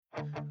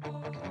Hey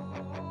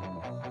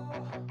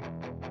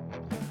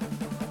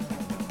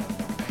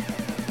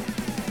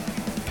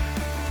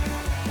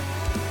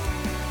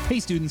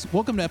students,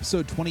 welcome to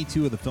episode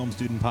 22 of the Film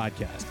Student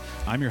Podcast.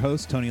 I'm your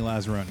host, Tony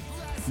Lazzaroni.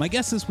 My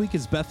guest this week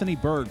is Bethany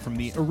Berg from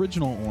the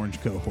original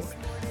Orange cohort.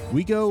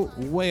 We go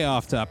way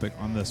off topic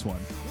on this one.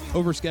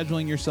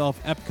 Overscheduling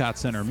yourself, Epcot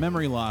Center,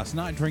 memory loss,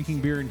 not drinking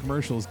beer in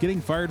commercials,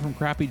 getting fired from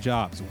crappy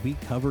jobs. We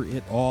cover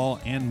it all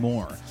and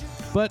more.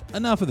 But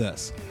enough of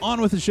this. On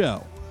with the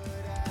show.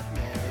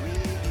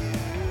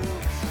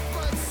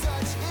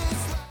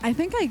 I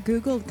think I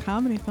Googled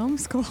comedy film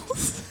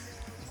schools,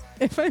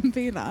 if I'm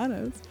being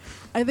honest.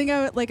 I think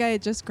I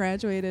had just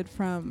graduated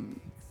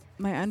from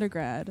my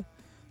undergrad,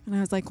 and I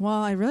was like,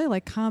 well, I really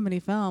like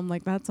comedy film.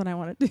 Like, that's what I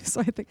want to do. So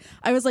I think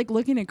I was like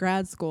looking at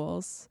grad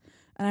schools,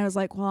 and I was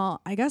like, well,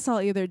 I guess I'll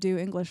either do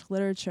English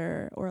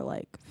literature or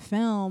like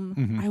film.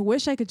 Mm-hmm. I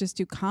wish I could just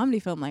do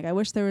comedy film. Like, I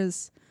wish there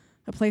was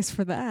a place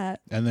for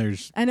that. And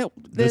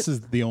this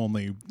is the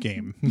only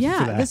game. Yeah,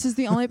 for that. this is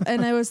the only,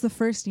 and it was the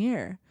first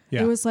year.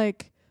 Yeah. It was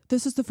like,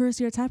 this is the first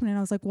year it's happening. And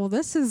I was like, well,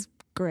 this is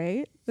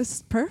great. This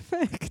is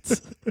perfect.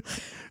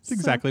 It's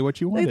exactly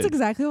what you wanted. It's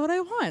exactly what I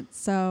want.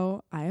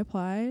 So I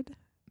applied,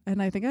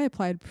 and I think I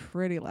applied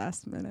pretty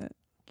last minute,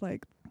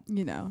 like,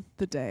 you know,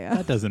 the day.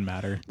 That doesn't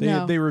matter.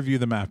 They review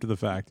them after the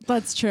fact.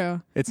 That's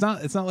true. It's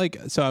not like,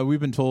 so we've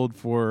been told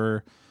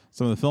for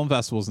some of the film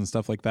festivals and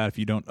stuff like that, if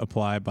you don't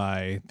apply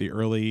by the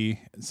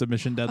early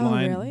submission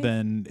deadline, really?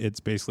 then it's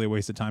basically a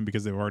waste of time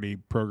because they've already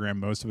programmed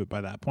most of it by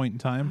that point in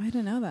time. I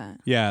didn't know that.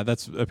 Yeah,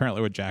 that's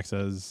apparently what Jack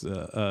says.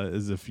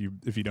 Is if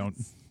you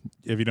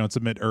don't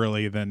submit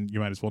early, then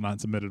you might as well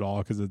not submit at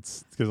all because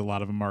a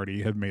lot of them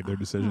already have made their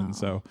decision.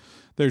 So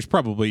there's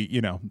probably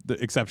the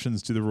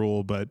exceptions to the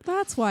rule, but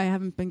that's why I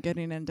haven't been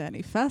getting into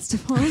any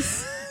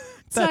festivals.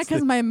 It's not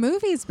because my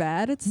movie's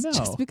bad. It's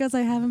just because I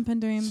haven't been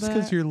doing just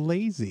because you're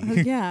lazy.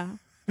 Yeah.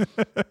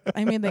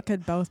 I mean, they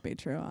could both be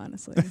true,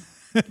 honestly.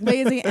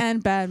 Lazy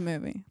and bad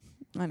movie.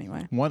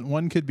 Anyway.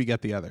 One could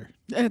beget the other.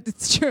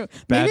 It's true.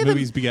 Bad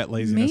movies beget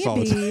laziness all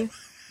the time. Maybe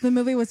the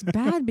movie was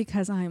bad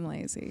because I'm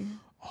lazy.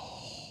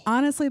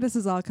 Honestly, this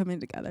is all coming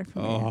together for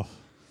me.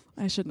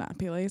 I should not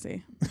be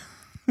lazy.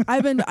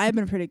 I've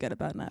been pretty good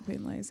about not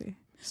being lazy.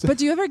 But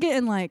do you ever get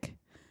in like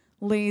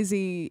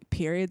lazy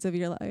periods of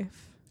your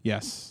life?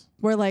 Yes.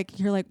 Where like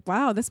you're like,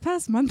 wow, this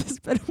past month has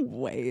been a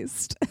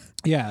waste.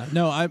 Yeah.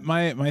 No,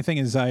 my thing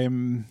is I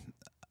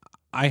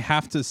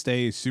have to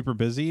stay super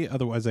busy,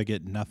 otherwise I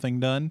get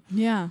nothing done.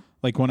 Yeah.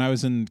 Like when I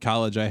was in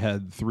college, I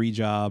had 3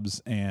 jobs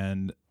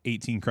and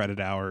 18 credit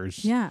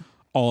hours. Yeah.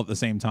 All at the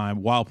same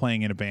time while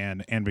playing in a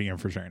band and being in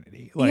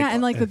fraternity.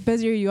 And like the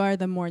busier you are,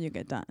 the more you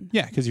get done.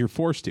 Yeah, because you're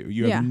forced to.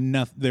 You have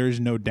nothing. There's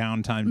no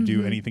downtime to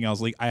do anything else.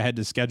 Like I had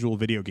to schedule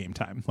video game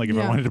time. Like if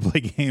I wanted to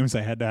play games,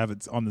 I had to have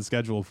it on the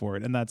schedule for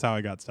it, and that's how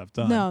I got stuff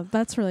done. No,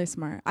 that's really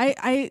smart.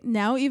 I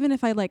now even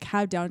if I like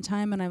have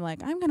downtime and I'm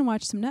like I'm gonna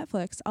watch some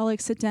Netflix, I'll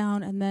like sit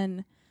down and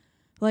then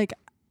like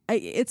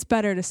it's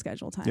better to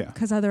schedule time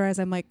because otherwise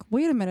I'm like,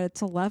 wait a minute,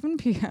 it's 11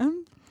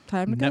 p.m.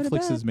 Time to go to bed.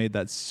 Netflix has made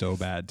that so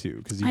bad too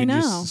because you can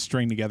just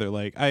string together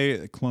like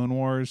Clone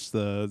Wars,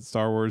 the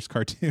Star Wars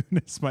cartoon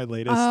is my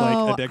latest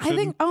like addiction. I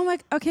think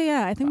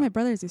I think my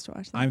brothers used to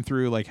watch that. I'm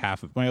through like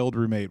half of my old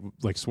roommate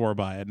like swore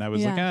by it and I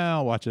was like,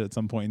 I'll watch it at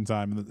some point in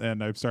time,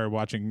 and I started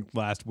watching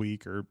last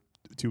week or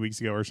 2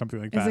 weeks ago or something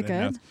like that. Is it good?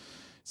 And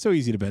so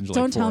easy to binge.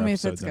 Don't like 4 tell me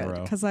if episodes it's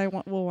good because I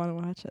will want to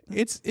watch it.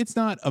 It's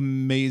not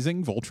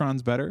amazing.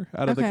 Voltron's better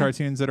out of the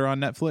cartoons that are on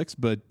Netflix,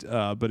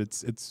 but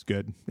it's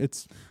good.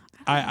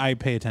 I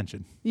pay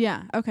attention.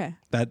 Yeah. Okay.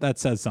 That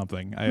says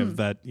something. I have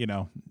that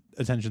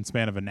attention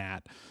span of a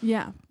gnat.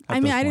 Yeah. I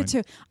mean, I do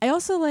too. I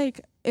also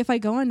like if I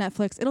go on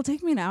Netflix, it'll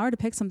take me an hour to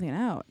pick something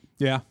out.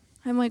 Yeah.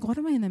 I'm like, what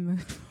am I in the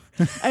mood for?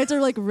 I have to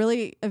like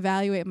really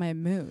evaluate my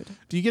mood.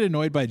 Do you get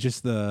annoyed by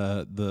just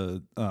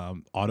the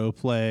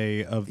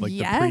autoplay of like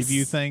the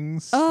preview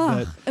things?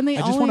 And I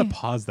just want to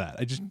pause that.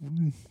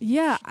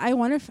 I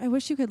wonder if I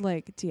wish you could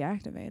like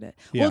deactivate it.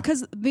 Yeah. Well,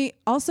 because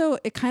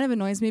it kind of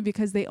annoys me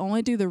because they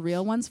only do the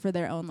real ones for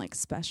their own like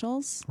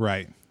specials.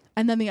 Right.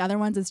 And then the other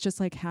ones, it's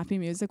just like happy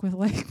music with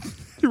like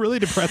really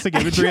depressing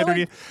imagery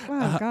underneath.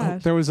 Oh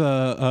gosh! There was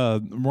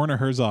a Werner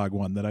Herzog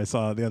one that I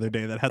saw the other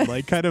day that had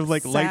like kind of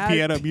like light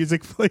piano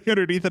music playing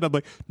underneath it. I'm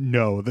like,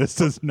 no, this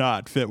does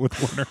not fit with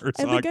Werner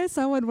Herzog. I think I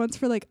saw one once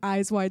for like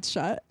Eyes Wide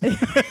Shut. I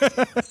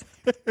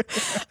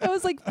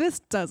was like, this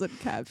doesn't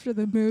capture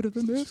the mood of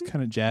the movie. Just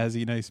kind of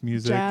jazzy, nice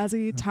music.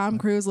 Jazzy, Tom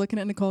Cruise looking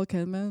at Nicole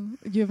Kidman.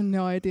 You have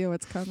no idea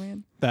what's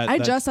coming. I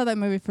just saw that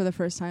movie for the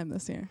first time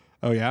this year.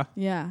 Oh yeah?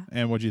 Yeah.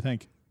 And what'd you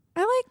think?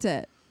 I liked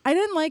it. I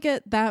didn't like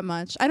it that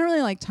much. I don't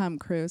really like Tom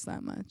Cruise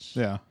that much.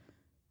 Yeah.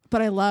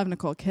 But I love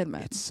Nicole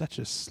Kidman. It's such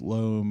a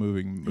slow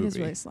moving movie. It is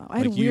really slow. I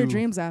had weird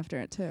dreams after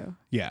it too.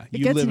 Yeah. It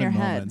You gets live in your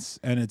head. moments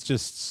and it's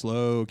just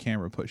slow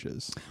camera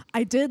pushes.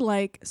 I did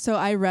so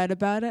I read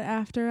about it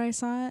after I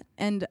saw it,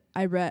 and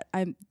I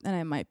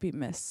might be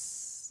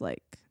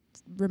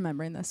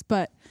remembering this,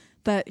 but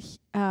that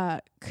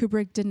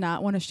Kubrick did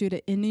not want to shoot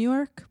it in New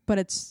York, but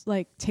it's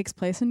like takes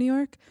place in New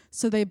York.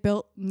 So they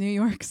built New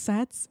York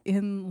sets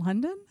in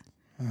London.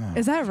 Oh.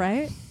 Is that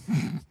right?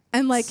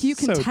 And like you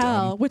can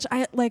tell, dumb. Which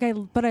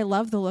but I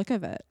love the look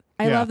of it.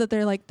 I love that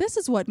they're like, this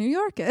is what New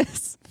York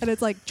is. And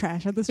it's like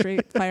trash on the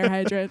street, fire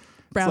hydrant,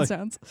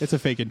 brownstones. It's a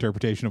fake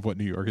interpretation of what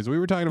New York is. We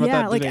were talking about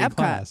that today in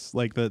class.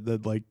 Like there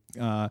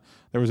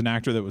was an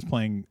actor that was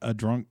playing a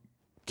drunk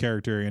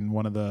character in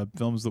one of the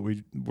films that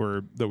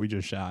we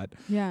just shot.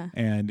 Yeah.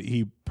 And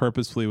he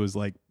purposefully was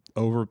like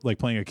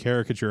playing a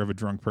caricature of a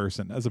drunk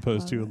person as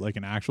opposed to like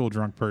an actual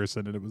drunk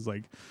person, and it was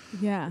like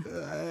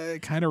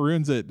it kind of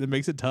ruins it. It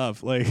makes it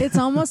tough. Like it's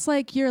almost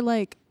like you're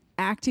like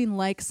acting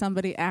like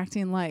somebody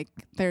acting like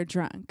they're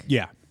drunk.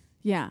 Yeah.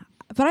 Yeah.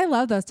 But I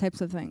love those types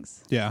of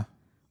things. Yeah.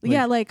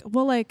 Again, like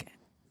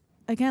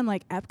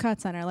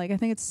Epcot Center, like I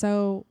think it's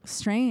so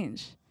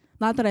strange.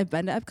 Not that I've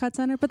been to Epcot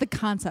Center, but the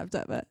concept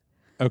of it.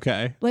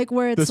 Okay. Like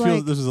where it's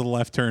this is a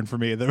left turn for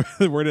me.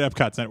 The word at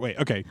Epcot Center. Wait,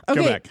 okay, go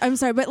back. I'm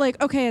sorry, but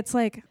like, okay, it's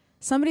like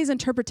somebody's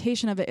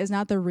interpretation of it is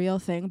not the real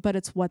thing, but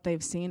it's what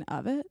they've seen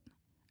of it.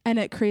 And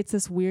it creates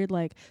this weird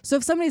like, so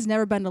if somebody's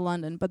never been to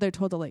London, but they're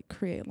told to like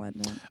create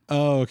London.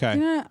 Oh,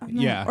 okay.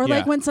 Yeah. Or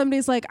like when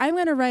somebody's like, I'm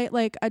going to write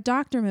like a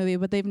doctor movie,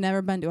 but they've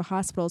never been to a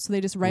hospital. So they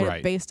just write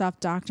it based off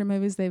doctor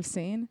movies they've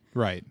seen.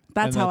 Right.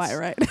 That's how I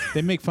write.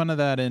 They make fun of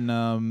that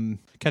in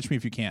Catch Me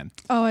If You Can.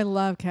 Oh, I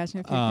love Catch Me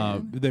If You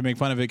Can. They make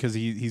fun of it because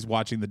he's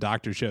watching the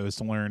doctor shows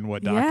to learn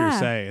what doctors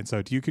say. And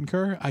so do you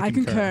concur? I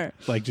concur.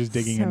 Like just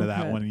digging into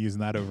that one and using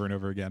that over and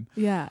over again.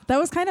 Yeah. That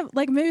was kind of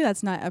like, maybe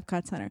that's not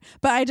Epcot Center,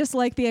 but I just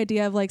like the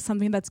idea of like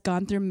something that's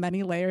gone through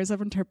many layers of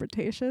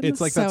interpretation.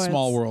 It's like that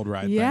small world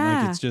ride thing.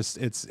 Like it's just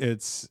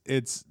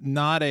it's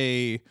not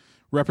a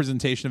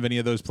representation of any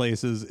of those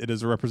places. It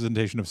is a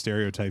representation of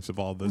stereotypes of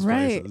all of those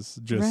places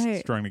just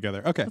strung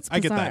together. Okay,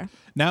 I get that.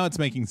 Now it's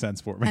making sense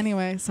for me.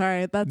 Anyway,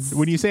 sorry. That's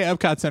when you say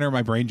Epcot Center,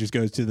 my brain just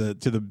goes to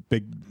the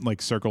big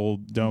like circle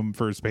dome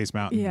for Space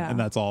Mountain, and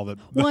that's all that.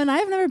 Well, and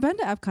I've never been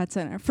to Epcot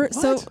Center.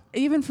 So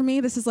even for me,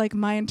 this is like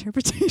my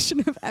interpretation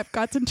of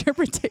Epcot's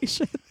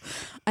interpretation.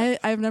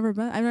 I've never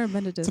been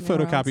to Disney. It's a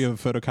photocopy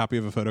of a photocopy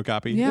of a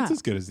photocopy. Yeah. It's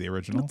as good as the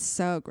original. It's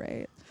so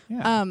great.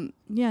 Yeah.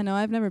 No,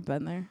 I've never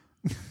been there.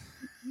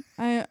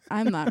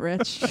 I'm not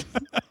rich.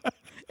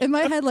 In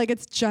my head, like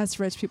it's just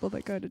rich people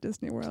that go to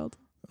Disney World.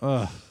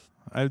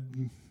 I've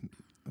been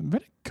a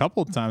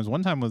couple of times.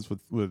 One time was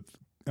with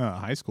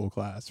high school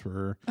class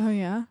for. Oh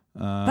yeah,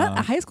 that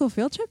a high school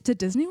field trip to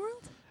Disney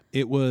World.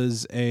 It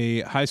was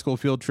a high school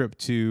field trip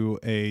to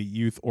a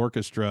youth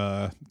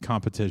orchestra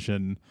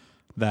competition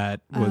that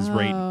was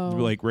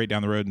right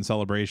down the road in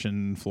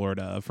Celebration,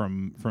 Florida,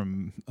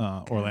 from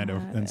Orlando.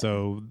 And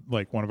so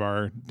like one of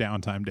our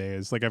downtime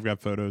days, like I've got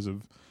photos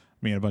of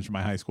me and a bunch of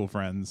my high school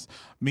friends,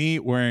 me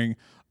wearing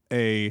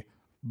a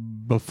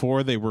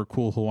before they were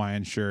cool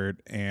Hawaiian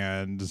shirt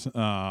and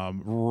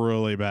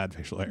really bad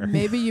facial hair.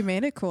 Maybe you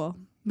made it cool.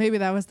 Maybe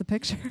that was the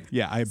picture.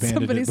 Yeah, I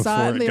abandoned it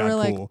before it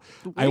got cool.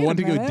 I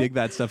wanted to go dig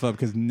that stuff up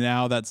because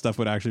now that stuff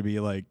would actually be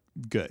like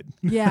good.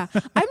 Yeah,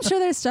 I'm sure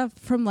there's stuff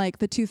from like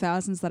the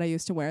 2000s that I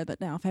used to wear that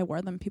now if I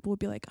wore them, people would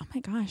be like, "Oh my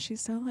gosh,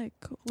 she's so like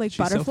cool." Like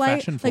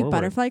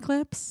butterfly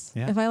clips.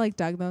 Yeah. If I like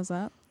dug those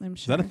up, I'm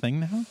sure. Is that a thing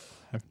now?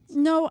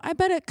 No, I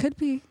bet it could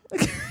be.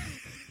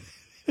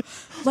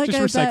 Like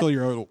just recycle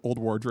your old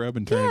wardrobe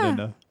and turn it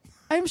into.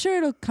 I'm sure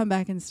it'll come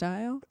back in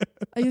style.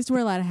 I used to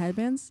wear a lot of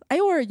headbands.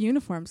 I wore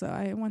uniforms though.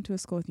 I went to a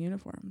school with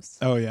uniforms.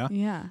 Oh yeah.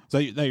 Yeah.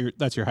 So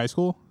that's your high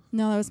school?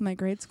 No, that was my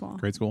grade school.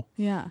 Grade school.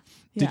 Yeah.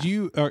 Did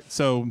you?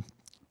 So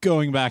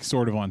going back,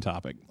 sort of on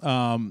topic.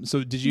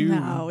 So did you?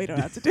 No, we don't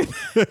have to do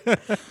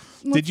that.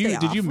 Did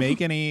you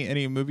make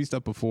any movie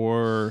stuff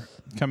before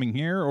coming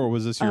here, or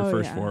was this your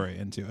first foray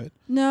into it?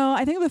 No,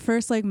 I think the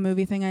first like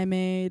movie thing I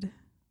made.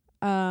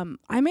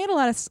 I made a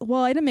lot of.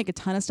 Well, I didn't make a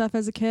ton of stuff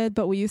as a kid,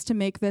 but we used to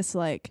make this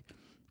like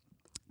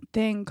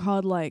thing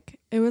called like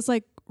it was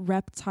like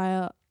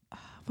reptile.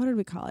 What did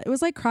we call it? It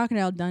was like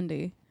Crocodile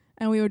Dundee.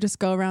 And we would just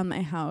go around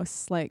my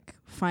house, like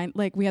find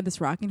like we had this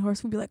rocking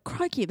horse. We'd be like,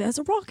 "Crikey, there's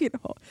a rocking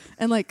horse!"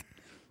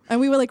 And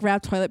we would like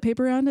wrap toilet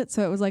paper around it,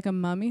 so it was like a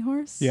mummy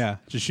horse. Yeah,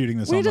 just shooting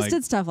this. We just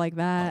did stuff like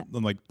that,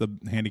 on like the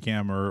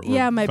Handycam or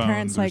my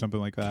parents or like something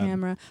like that.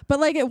 Camera, but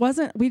like it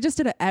wasn't. We just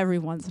did it every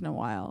once in a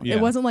while. Yeah.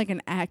 It wasn't like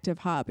an active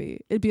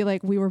hobby. It'd be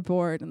like we were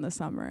bored in the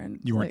summer, and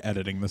you weren't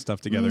editing the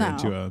stuff together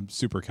into a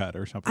supercut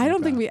or something. I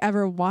don't think we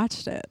ever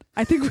watched it.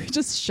 I think we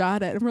just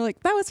shot it, and we're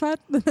like, "That was fun,"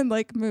 and then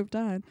like moved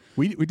on.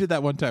 We did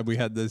that one time. We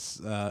had this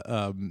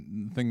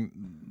thing.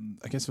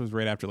 I guess it was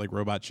right after like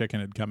Robot Chicken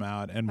had come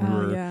out, and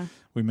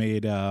we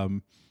made.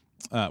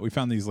 We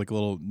found these like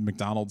little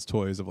McDonald's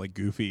toys of like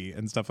Goofy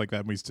and stuff like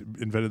that. And we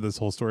invented this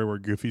whole story where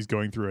Goofy's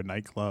going through a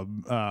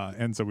nightclub,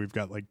 and so we've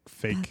got like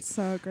fake. That's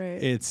so great.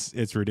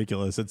 It's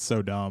ridiculous. It's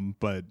so dumb,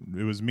 but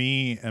it was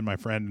me and my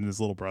friend and his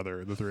little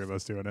brother, the three of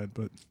us doing it.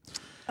 But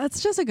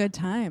that's just a good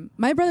time.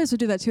 My brothers would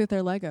do that too with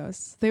their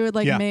Legos. They would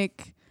like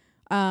make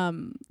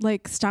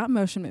like stop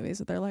motion movies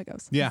with their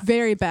Legos. Yeah.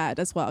 Very bad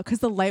as well. Because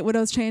the Light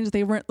Widows changed.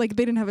 They weren't like,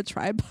 they didn't have a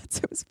tripod.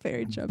 So it was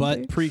very jumpy.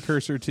 But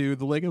precursor to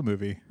the Lego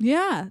movie.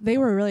 Yeah. They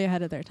were really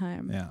ahead of their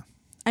time. Yeah.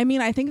 I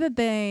mean, I think that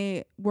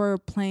they were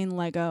playing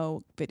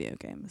Lego video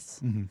games.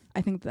 Mm-hmm.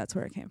 I think that's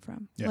where it came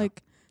from. Yeah.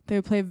 Like they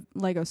would play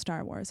Lego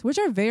Star Wars, which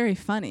are very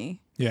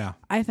funny. Yeah.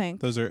 I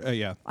think. Those are,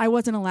 yeah. I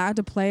wasn't allowed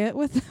to play it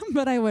with them,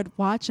 but I would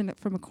watch it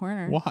from a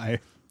corner. Why?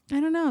 I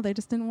don't know. They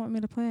just didn't want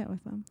me to play it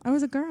with them. I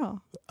was a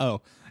girl.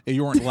 Oh,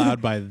 you weren't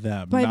allowed by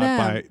them. By not them.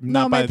 By,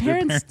 no, not my by parents,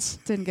 their parents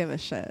didn't give a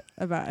shit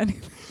about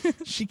anything.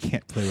 She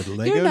can't play with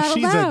Lego. You're not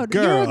She's allowed. a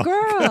girl. You're a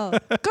girl.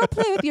 Go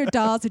play with your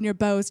dolls and your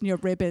bows and your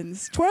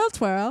ribbons. Twirl,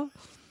 twirl.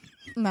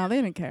 No,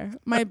 they didn't care.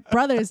 My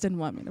brothers didn't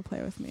want me to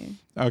play with me.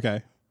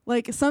 Okay.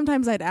 Like,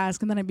 sometimes I'd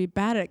ask and then I'd be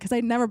bad at it because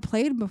I'd never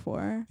played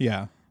before.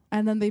 Yeah.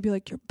 And then they'd be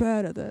like, you're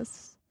bad at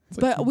this. It's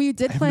But like, we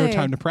did I have play. no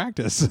time to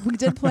practice. We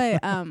did play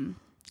the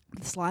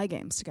Sly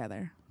games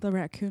together. The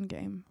raccoon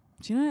game.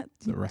 Do you know that?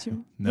 The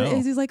raccoon? No.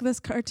 He's like this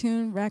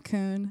cartoon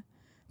raccoon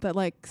that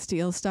like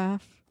steals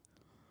stuff.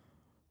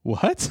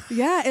 What?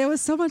 Yeah, it was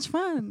so much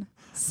fun.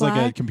 It's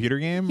like a computer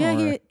game? Yeah,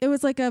 or? it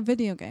was like a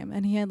video game,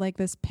 and he had like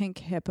this pink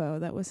hippo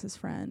that was his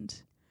friend,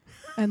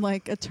 and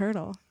like a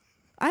turtle.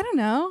 I don't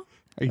know.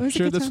 Are you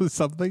sure this was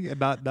something and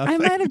not nothing? I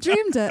might have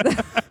dreamed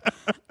it.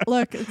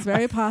 Look, it's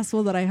very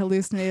possible that I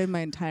hallucinated my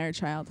entire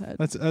childhood.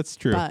 That's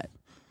true. But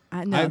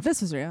no,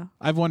 this was real.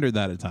 I've wondered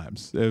that at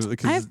times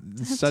because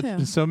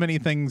so many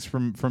things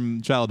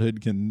from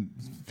childhood can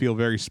feel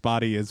very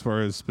spotty as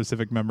far as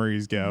specific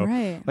memories go.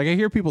 Right. Like I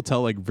hear people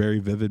tell like very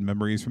vivid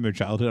memories from their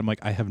childhood. I'm like,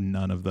 I have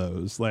none of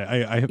those. Like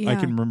I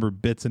can remember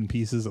bits and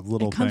pieces of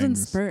little things. It comes in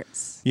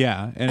spurts.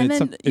 Yeah, and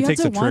then it takes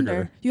a trigger.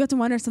 Wonder, you have to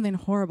wonder if something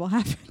horrible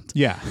happened.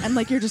 Yeah. And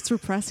like you're just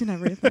repressing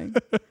everything.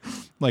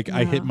 Like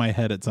I hit my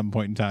head at some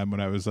point in time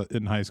when I was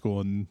in high school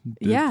and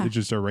it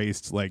just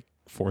erased like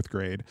 4th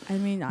grade. I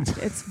mean,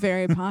 it's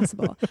very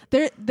possible.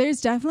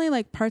 There's definitely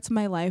like parts of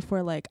my life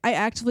where like I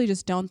actually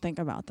just don't think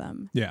about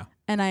them. Yeah.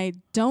 And I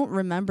don't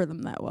remember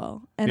them that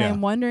well. And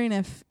I'm wondering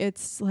if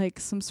it's like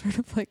some sort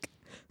of like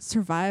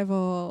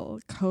survival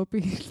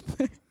coping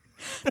thing.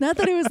 Not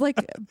that it was like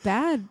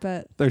bad,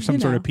 but there's some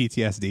sort of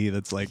PTSD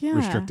that's like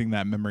restricting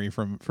that memory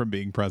from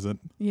being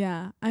present.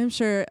 Yeah, I'm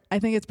sure. I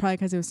think it's probably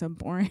because it was so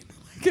boring.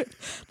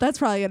 That's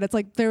probably it. It's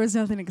like there was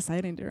nothing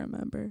exciting to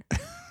remember.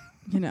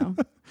 You know.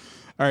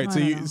 All right, so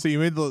you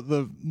made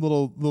the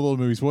little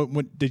movies.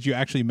 What did you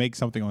actually make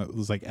something that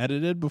was like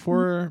edited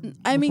before?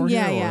 I mean,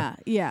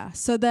 yeah.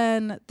 So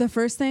then the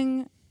first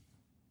thing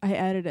I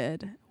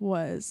edited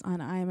was on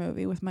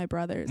iMovie with my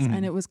brothers,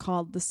 and it was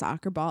called The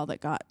Soccer Ball That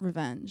Got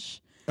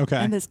Revenge. Okay.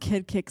 And this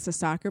kid kicks a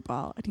soccer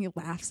ball and he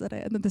laughs at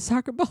it. And then the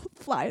soccer ball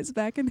flies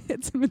back and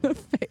hits him in the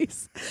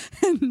face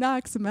and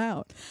knocks him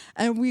out.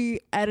 And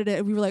we edited it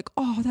and we were like,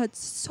 oh, that's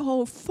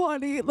so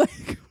funny.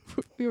 Like,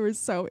 we were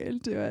so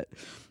into it.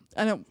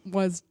 And it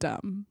was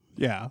dumb.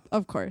 Yeah.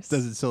 Of course.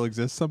 Does it still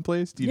exist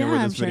someplace? Do you know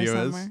where this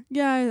video is?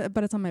 Yeah,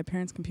 but it's on my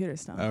parents' computer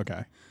still.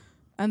 Okay.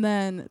 And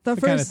then the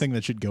kind of thing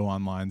that should go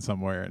online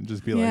somewhere and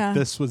just be like,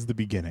 this was the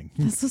beginning.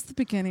 This was the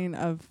beginning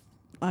of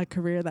a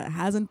career that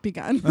hasn't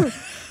begun.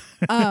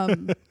 No,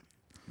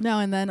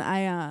 and then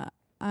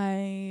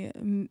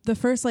the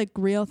first like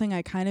real thing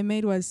I kind of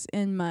made was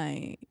in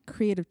my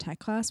creative tech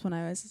class when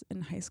I was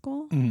in high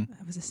school. I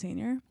was a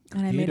senior,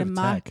 and I made a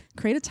mock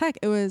creative tech.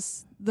 It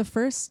was the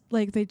first,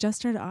 like they just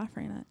started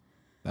offering it.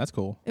 That's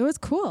cool. It was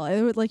cool.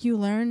 It was like you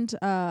learned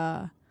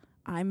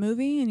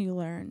iMovie and you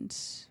learned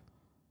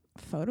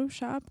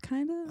Photoshop,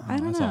 kind of. I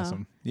don't know. That's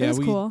awesome. Yeah, was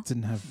cool.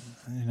 didn't have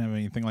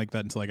anything like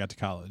that until I got to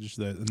college.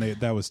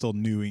 That was still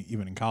new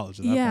even in college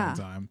at that point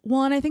in time.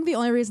 Well, and I think the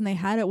only reason they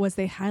had it was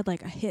they had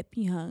like a hip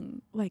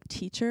young like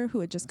teacher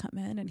who had just come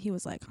in, and he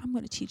was like, "I'm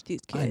going to teach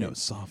these kids. I know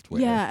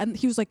software." Yeah, and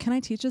he was like, "Can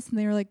I teach this?" And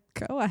they were like,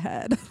 "Go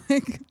ahead."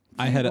 Like,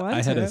 I had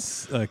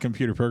a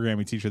computer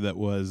programming teacher that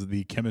was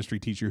the chemistry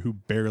teacher who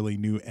barely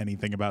knew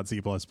anything about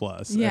C++ and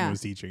was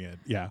teaching it.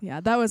 Yeah.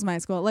 Yeah, that was my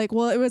school. Like,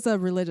 well, it was a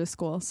religious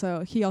school, so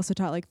he also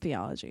taught like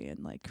theology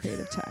and like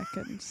creative tech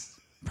and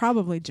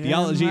probably gym.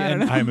 Theology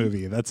and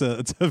iMovie. That's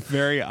a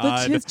very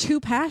odd. His two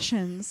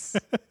passions.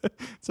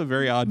 It's a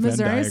very odd Venn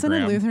diagram. Missourianism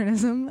and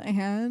Lutheranism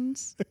and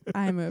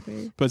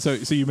iMovie. But so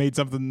you made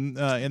something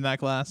in that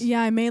class?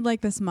 Yeah, I made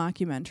like this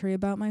mockumentary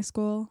about my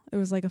school. It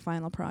was like a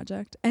final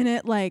project, and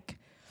it like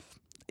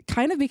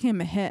kind of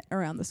became a hit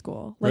around the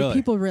school. Like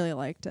people really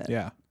liked it.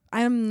 Yeah.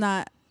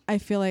 I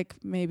feel like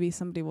maybe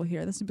somebody will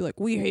hear this and be like,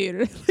 we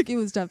hated it. Like it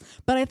was dumb.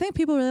 But I think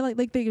people really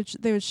like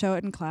they would show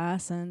it in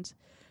class, and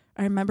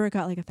I remember it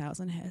got like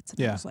 1,000 hits.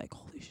 And I was like,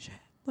 holy shit,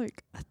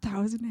 like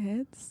 1,000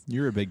 hits.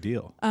 You're a big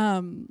deal.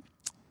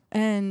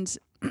 And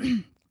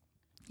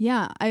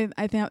yeah, I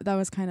think that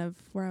was kind of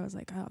where I was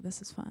like, oh,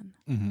 this is fun.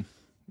 Mm-hmm.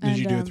 Did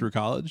you do it through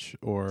college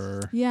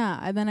or? Yeah.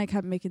 And then I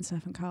kept making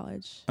stuff in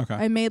college. Okay.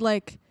 I made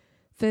like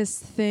this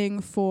thing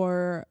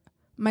for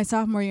my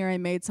sophomore year. I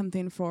made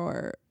something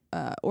for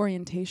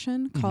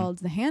orientation called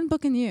The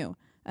Handbook and You.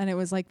 And it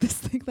was like this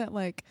thing that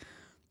like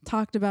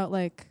talked about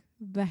like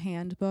the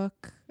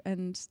handbook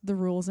and the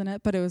rules in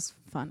it, but it was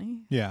funny.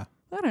 Yeah.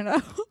 I don't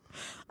know.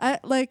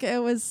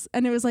 It was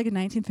like a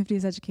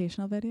 1950s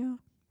educational video.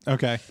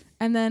 Okay.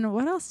 And then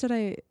what else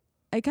did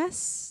I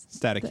guess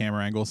static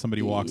camera angle.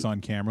 Somebody walks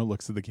on camera,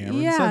 looks at the camera,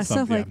 and yeah, says stuff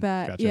something. like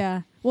that. Gotcha.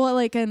 Yeah. Well,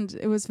 and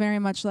it was very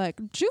much like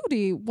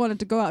Judy wanted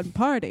to go out and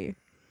party,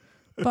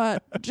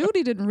 but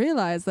Judy didn't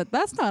realize that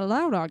that's not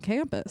allowed on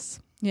campus.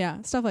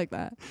 Yeah, stuff like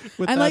that.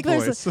 With and that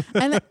voice.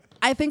 And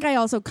I think I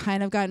also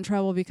kind of got in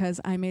trouble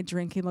because I made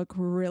drinking look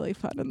really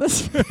fun in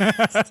this. It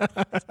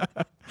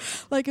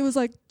was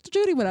like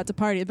Judy went out to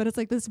party, but it's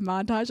like this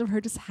montage of her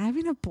just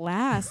having a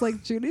blast.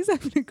 Like Judy's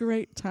having a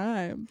great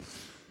time.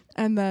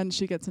 And then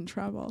she gets in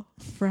trouble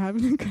for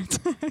having a good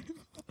time.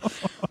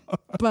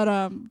 But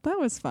that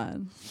was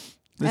fun.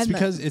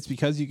 It's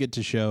because you get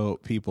to show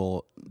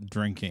people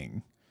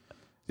drinking.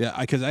 Yeah,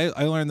 because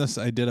I learned this.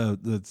 I did a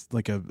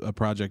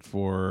project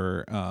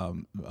for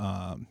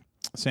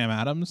Sam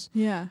Adams.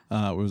 Yeah.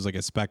 It was like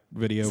a spec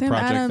video Sam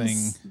project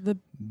Adams, thing.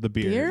 The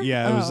beer?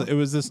 Yeah, it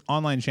was this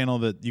online channel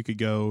that you could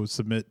go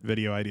submit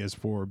video ideas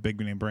for big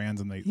name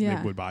brands, and they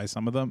would buy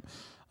some of them.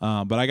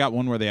 But I got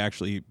one where they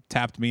actually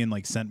tapped me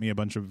and sent me a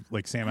bunch of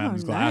Sam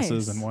Adams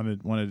glasses and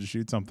wanted to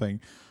shoot something.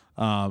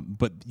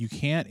 But you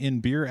can't in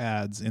beer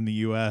ads in the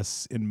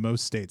U.S. in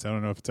most states. I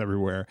don't know if it's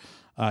everywhere.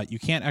 You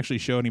can't actually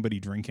show anybody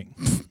drinking.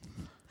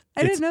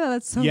 I didn't know that.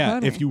 That's so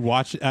funny. If you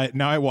watch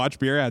now, I watch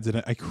beer ads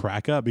and I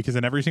crack up because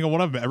in every single one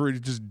of them, every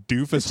just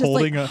doofus it's just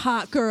holding a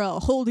hot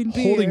girl holding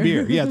beer. Holding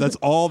beer, yeah, that's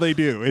all they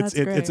do.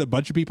 It's a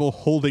bunch of people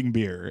holding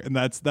beer, and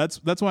that's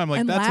why I'm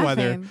like and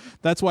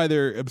that's why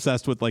they're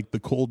obsessed with the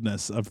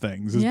coldness of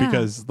things is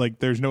because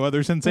there's no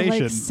other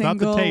sensation,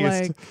 single, not the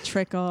taste,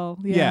 trickle.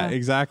 Yeah,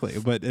 exactly.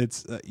 But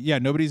it's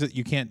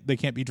they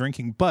can't be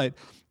drinking, but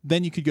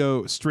then you could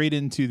go straight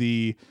into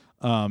the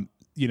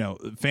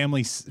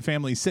family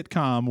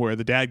sitcom where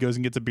the dad goes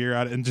and gets a beer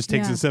out and just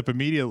takes a sip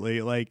immediately.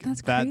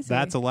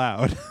 That's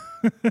allowed.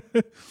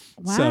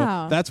 Wow.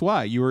 So that's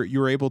why you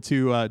were able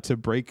to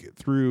break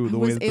through the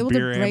way that the beer. I was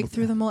able to break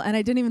through the mold, and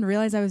I didn't even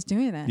realize I was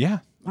doing it. Yeah.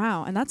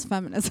 Wow, and that's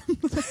feminism.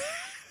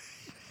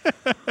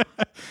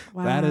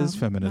 Wow. That is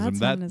feminism.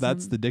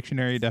 That's the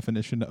dictionary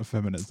definition of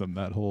feminism.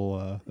 That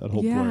whole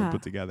blurb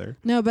put together.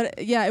 No, but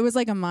it was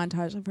like a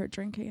montage of her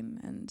drinking,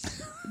 and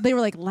they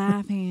were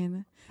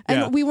laughing.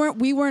 And we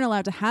weren't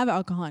allowed to have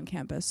alcohol on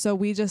campus, so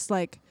we just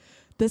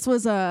this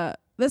was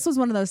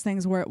one of those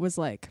things where it was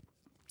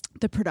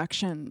the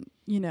production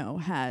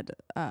had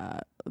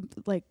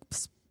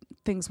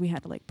things we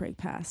had to break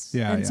past.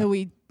 So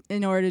we,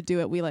 in order to do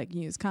it, we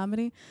used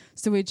comedy.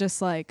 So we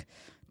just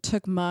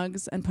took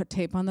mugs and put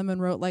tape on them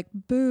and wrote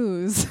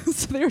booze.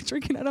 So they were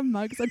drinking out of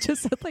mugs that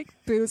just said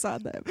booze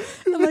on them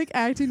and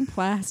acting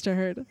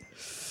plastered.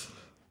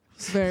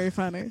 It's very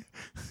funny.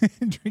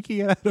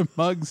 Drinking out of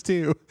mugs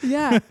too.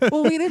 Yeah.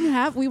 Well,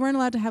 we weren't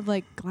allowed to have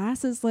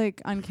glasses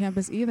on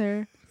campus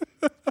either.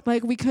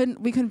 We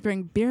couldn't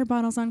bring beer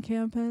bottles on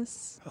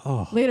campus.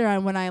 Oh. Later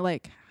on, when I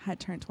had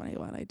turned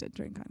 21, I did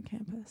drink on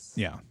campus.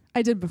 Yeah.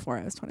 I did before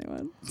I was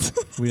 21.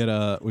 we had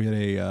a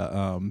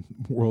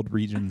world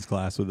regions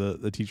class with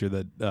a teacher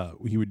that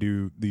he would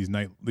do these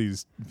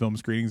film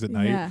screenings at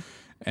night. Yeah.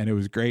 And it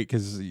was great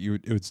because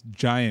it was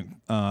giant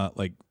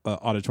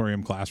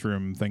auditorium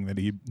classroom thing that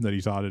he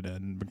taught it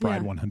in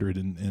McBride 100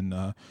 in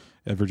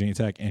at Virginia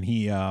Tech, and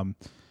he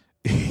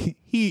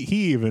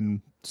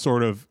even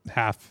sort of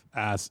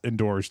half-ass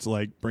endorsed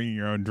bringing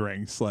your own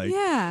drinks,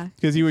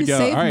 because he would go,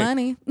 save all right,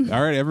 money.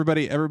 All right,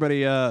 everybody,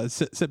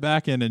 sit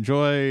back and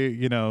enjoy,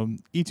 Y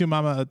Tu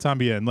Mama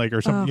Tambien,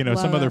 or some,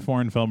 some other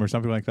foreign film or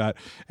something like that,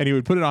 and he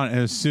would put it on, and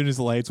as soon as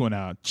the lights went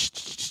out,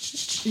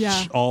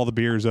 all the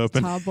beers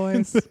open, tall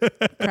boys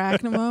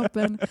cracking them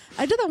open.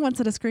 I did that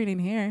once at a screening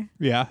here.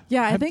 Yeah,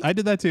 I think I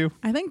did that too.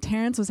 I think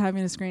Terrence was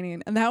having a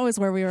screening, and that was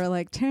where we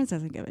were Terrence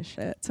doesn't give a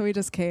shit, so we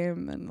just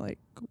came and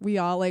we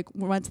all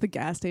went to the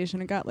gas station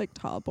and got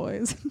tall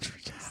boys.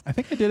 I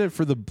think I did it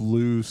for the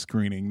Blue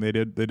screening. They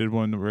did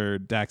one where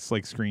Dax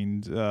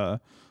screened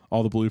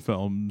all the Blue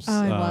films. Oh,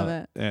 I love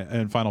it.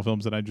 And final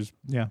films that I just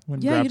went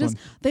and grabbed one.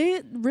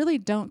 They really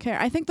don't care.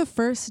 I think the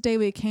first day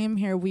we came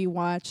here, we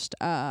watched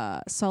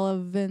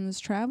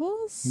Sullivan's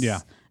Travels. Yeah.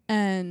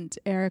 And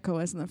Erica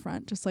was in the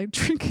front, just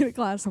drinking a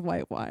glass of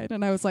white wine.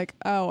 And I was like,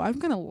 oh, I'm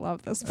going to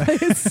love this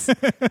place.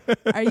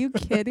 Are you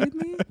kidding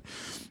me?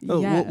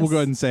 Yes. We'll go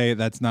ahead and say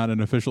that's not an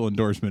official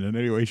endorsement in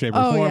any way, shape,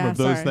 or form of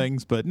those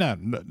things. But no,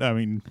 I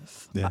mean,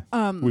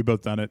 we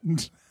both done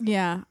it.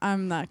 Yeah,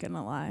 I'm not going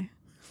to lie.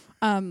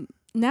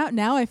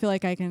 Now I feel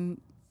like I can,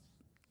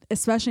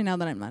 especially now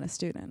that I'm not a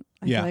student,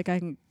 I feel like I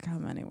can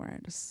come anywhere.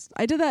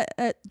 I did that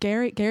at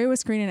Gary. Gary was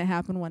screening It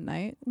Happened One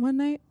Night.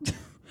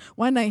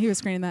 One night he was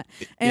screening that.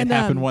 And It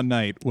Happened One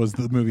Night was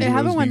the movie. It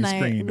Happened One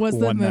Night was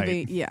the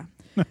movie. Night. Yeah.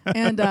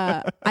 And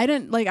I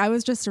didn't I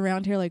was just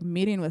around here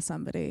meeting with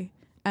somebody,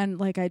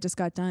 and I just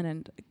got done,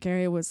 and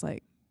Gary was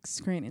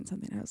screening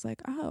something. I was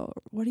like, oh,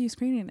 what are you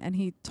screening? And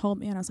he told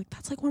me, and I was like,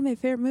 that's one of my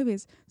favorite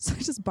movies. So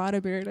I just bought a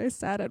beer and I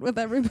sat it with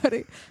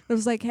everybody. I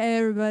was like, hey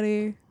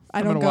everybody,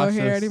 I don't go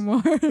here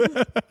anymore.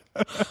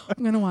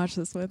 I'm going to watch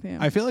this with you.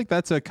 I feel like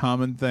that's a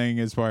common thing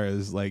as far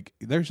as like,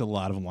 there's a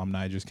lot of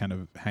alumni just kind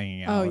of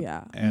hanging out. Oh,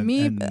 yeah.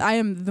 I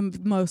am the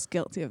most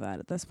guilty of that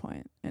at this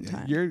point in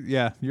time.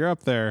 You're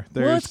up there.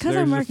 Well, it's because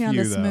I'm working on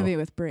this movie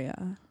with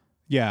Bria.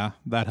 Yeah,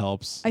 that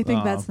helps. I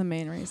think that's the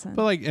main reason.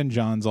 But like, and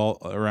John's all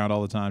around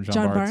all the time.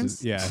 John Barnes.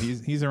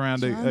 He's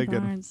around. John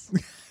Barnes.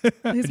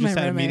 I just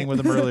had a meeting with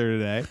him earlier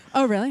today.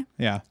 Oh, really?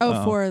 Yeah.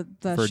 For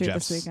the shoot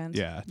Jeff's, this weekend.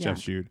 Yeah,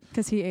 Jeff's shoot.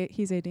 Because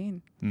he's a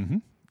dean. Mm-hmm.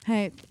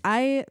 Hey,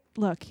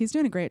 he's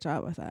doing a great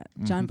job with that.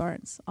 Mm-hmm. John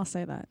Barnes. I'll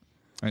say that.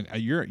 And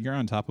you're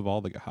on top of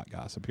all the hot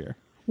gossip here.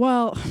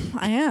 Well,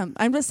 I am.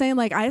 I'm just saying,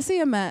 like, I see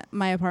him at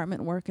my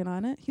apartment working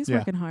on it. He's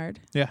working hard.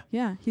 Yeah.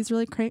 Yeah. He's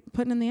really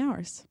putting in the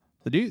hours.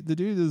 The dude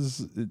is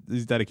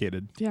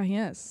dedicated. Yeah, he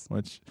is.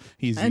 Which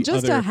he's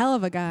a hell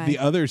of a guy. The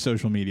other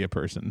social media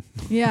person.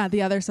 Yeah,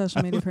 the other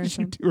social media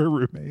person. You two are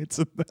roommates.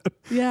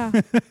 Yeah.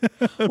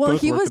 Well,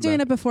 he was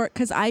doing it before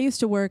because I used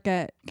to work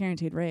at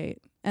Guaranteed Rate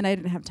and I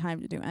didn't have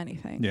time to do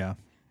anything. Yeah.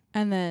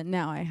 And then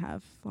now I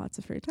have lots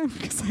of free time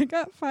because I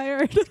got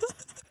fired.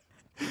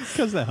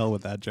 Because the hell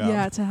with that job.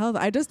 Yeah, to hell.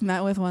 I just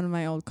met with one of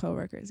my old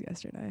coworkers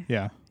yesterday.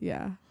 Yeah.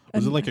 Yeah.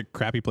 Was it like a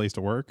crappy place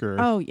to work or?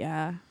 Oh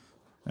yeah.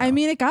 I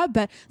mean, it got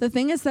better. The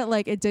thing is that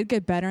like it did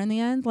get better in the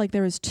end. Like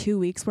there was 2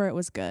 weeks where it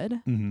was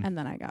good, and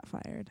then I got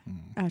fired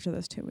after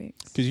those 2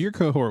 weeks. Because your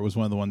cohort was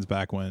one of the ones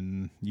back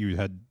when you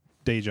had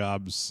day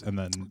jobs and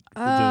then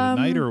the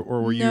night, or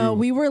were you? No,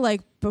 we were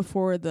like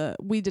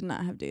we did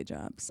not have day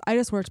jobs. I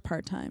just worked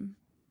part time,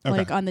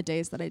 like on the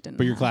days that I didn't.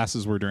 But your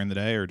classes were during the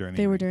day or during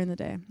the? They were during the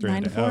day.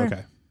 9 to 4. Oh,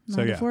 okay.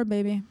 9 to 4,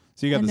 baby.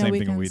 So you got the same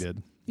thing we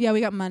did. Yeah,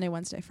 we got Monday,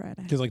 Wednesday,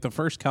 Friday. Because like the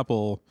first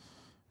couple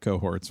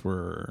cohorts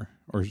were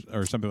or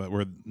something that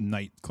were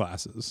night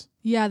classes.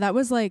 Yeah, that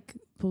was like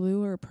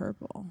blue or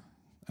purple.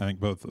 I think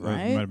both.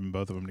 Right? Might have been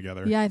both of them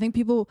together. Yeah, I think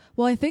people.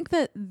 Well, I think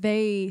that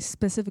they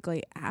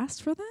specifically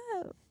asked for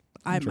that.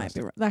 I might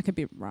be. That could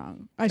be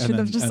wrong. I should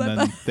have just said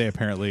that. They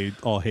apparently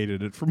all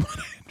hated it, from what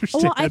I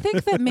understand. Well, I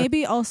think that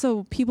maybe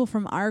also people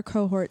from our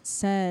cohort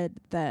said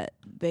that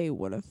they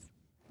would have.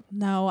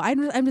 No,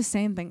 I'm just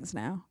saying things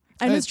now.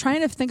 I'm just trying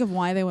to think of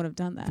why they would have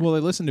done that. Well, they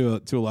listened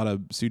to a lot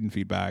of student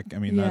feedback. I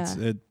mean,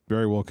 it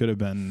very well could have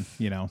been,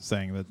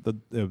 saying that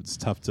it was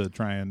tough to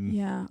try and.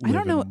 Yeah, I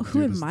don't know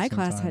who in my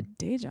class had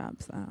day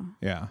jobs though.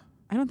 Yeah,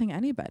 I don't think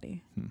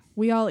anybody.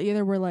 We all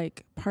either were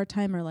like part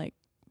time or like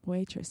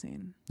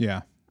waitressing.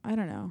 Yeah, I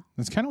don't know.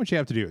 That's kind of what you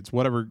have to do. It's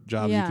whatever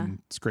jobs you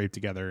can scrape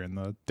together in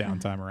the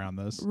downtime around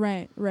this.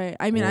 Right.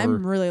 I mean,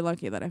 I'm really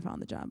lucky that I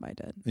found the job I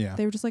did. Yeah,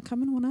 they were just like,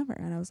 come in whenever,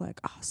 and I was like,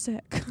 oh,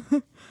 sick.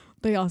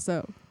 They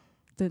also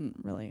didn't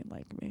really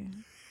like me.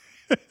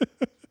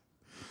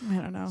 I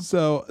don't know.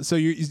 So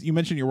you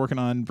mentioned you're working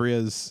on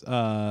Bria's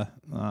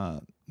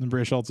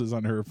Bria Schultz is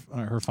on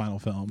her final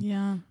film.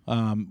 Yeah.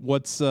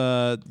 What's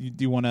do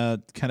you want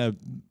to kind of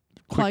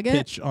quick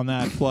pitch on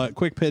that?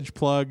 Quick pitch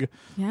plug.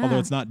 Yeah. Although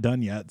it's not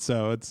done yet,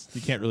 so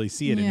you can't really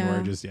see it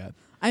anywhere just yet.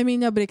 I mean,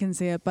 nobody can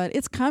see it, but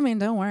it's coming.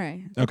 Don't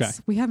worry. Okay.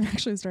 We haven't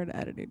actually started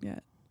editing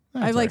yet.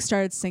 I've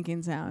started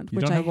syncing sound,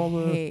 which I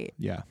hate.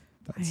 Yeah.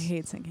 I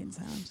hate syncing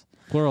sound.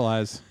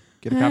 Pluralize.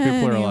 Get a copy of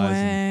Pluralize.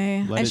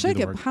 Anyway, I should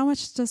get. How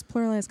much does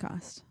Pluralize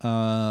cost?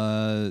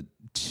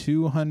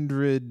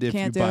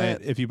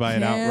 $200 if you buy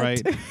it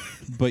outright.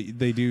 But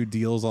they do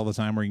deals all the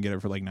time where you can get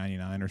it for like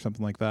 $99 or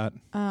something like that.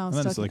 Oh, and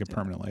then it's like a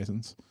permanent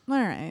license.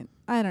 All right.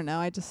 I don't know.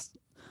 I just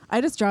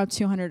dropped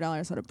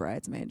 $200 on a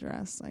bridesmaid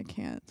dress. I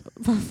can't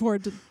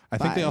afford to. I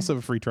think they also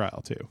have a free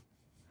trial too.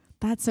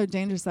 That's so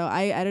dangerous, though.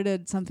 I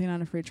edited something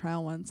on a free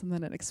trial once, and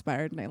then it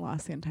expired, and I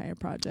lost the entire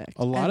project.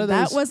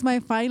 That was my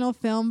final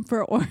film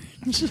for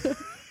Orange.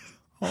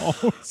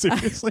 Oh,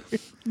 seriously?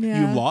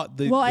 Yeah. It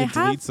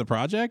deletes the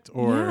project,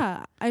 or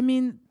yeah. I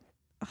mean,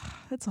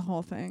 it's a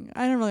whole thing.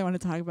 I don't really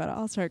want to talk about it.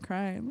 I'll start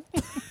crying.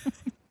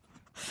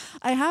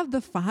 I have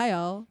the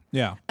file.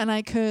 Yeah. And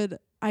I could,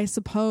 I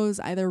suppose,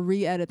 either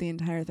re-edit the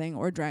entire thing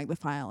or drag the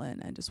file in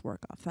and just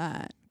work off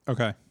that.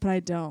 Okay. But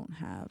I don't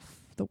have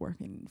the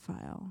working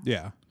file.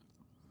 Yeah.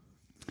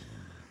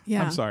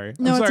 Yeah. I'm sorry.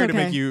 No, I'm sorry it's to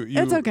okay. make you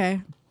it's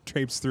okay.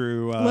 Traipse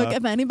through. Look,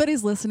 if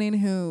anybody's listening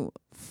who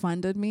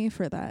funded me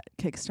for that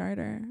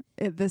Kickstarter,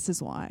 this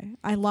is why.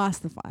 I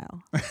lost the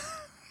file.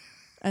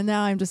 And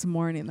now I'm just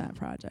mourning that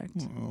project.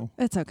 Oh.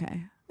 It's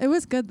okay. It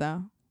was good,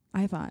 though,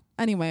 I thought.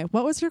 Anyway,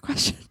 what was your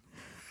question?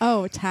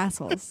 Oh,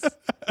 tassels.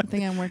 I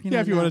think I'm working on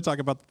if you that. want to talk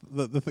about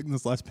the thing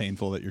that's less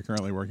painful that you're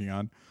currently working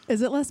on.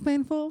 Is it less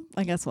painful?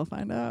 I guess we'll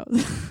find out.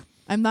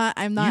 I'm not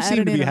you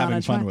seem to be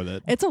having fun with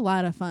it. It's a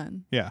lot of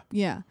fun. Yeah.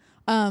 Yeah.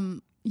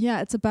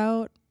 Yeah, it's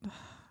about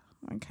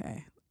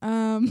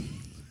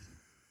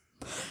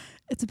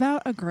it's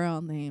about a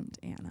girl named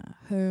Anna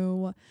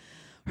who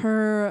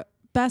her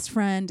best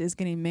friend is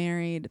getting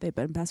married. They've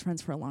been best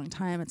friends for a long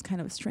time. It's kind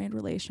of a strained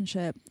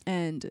relationship.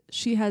 And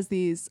she has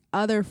these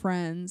other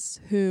friends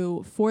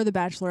who, for the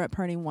bachelorette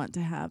party, want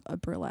to have a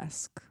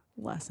burlesque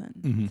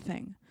lesson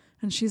thing.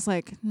 And she's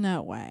like,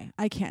 no way.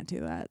 I can't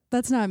do that.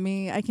 That's not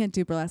me. I can't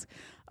do burlesque.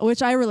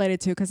 Which I related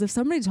to, because if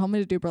somebody told me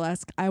to do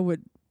burlesque, I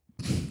would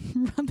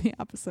run the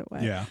opposite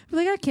way. Yeah. I'm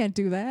like, I can't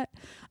do that.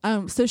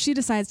 So she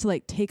decides to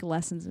like take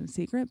lessons in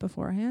secret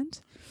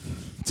beforehand.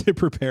 To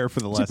prepare for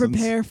the lessons. To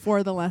prepare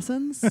for the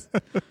lessons.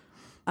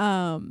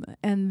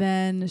 And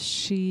then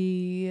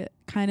she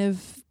kind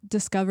of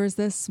discovers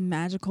this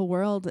magical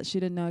world that she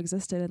didn't know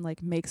existed and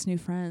like makes new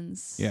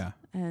friends. Yeah.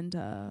 And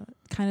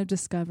kind of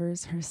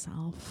discovers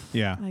herself.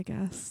 Yeah. I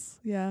guess.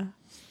 Yeah.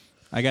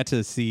 I got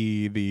to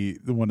see the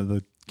one of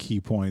the key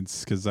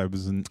points because I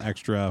was an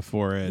extra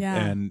for it,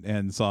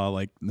 and saw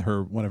like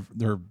one of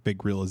her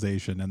big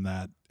realization in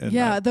that.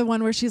 The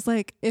one where she's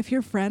like, if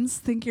your friends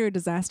think you're a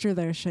disaster,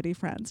 they're shitty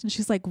friends, and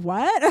she's like,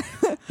 what?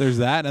 There's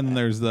that, and then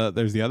there's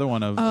the other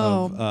one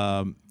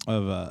of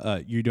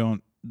you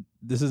don't.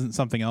 This isn't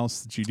something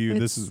else that you do.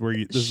 This is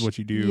what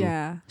you do.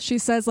 Yeah, she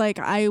says like,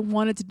 I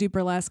wanted to do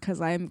burlesque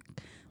because I'm.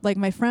 Like,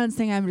 my friends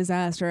think I'm a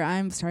disaster.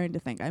 I'm starting to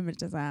think I'm a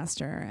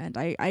disaster. And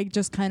I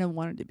just kind of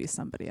wanted to be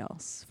somebody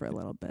else for a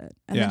little bit.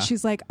 And then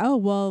she's like, oh,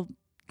 well,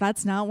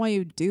 that's not why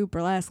you do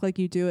burlesque. Like,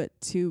 you do it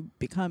to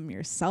become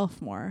yourself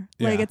more.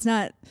 Yeah. Like, it's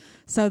not.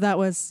 So that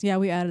was,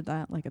 we added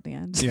that, like, at the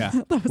end. Yeah.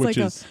 That was like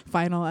a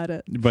final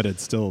edit. But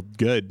it's still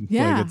good.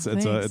 Yeah.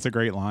 Like, it's a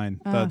great line.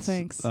 Oh,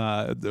 thanks.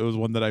 It was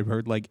one that I've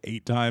heard like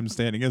 8 times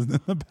standing in the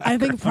background. I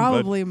think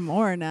probably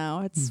more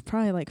now. It's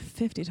probably like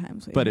 50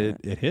 times. But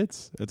it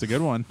hits. It's a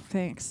good one.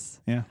 Thanks.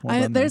 Yeah.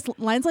 Well there's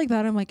lines like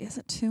that. I'm like, is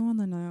it too on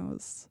the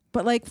nose?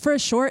 But like for a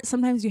short,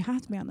 sometimes you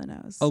have to be on the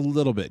nose. A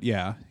little bit,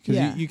 yeah.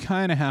 Because you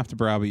kind of have to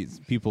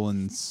browbeat people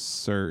in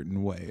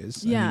certain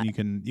ways. Yeah. I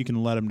mean, you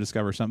can let them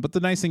discover something. But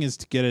the nice thing is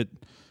to get it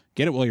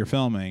while you're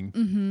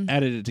filming,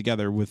 edit it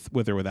together with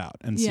or without,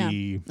 and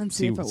see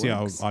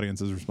how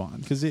audiences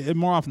respond. Because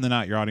more often than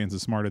not, your audience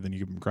is smarter than you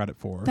give them credit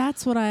for.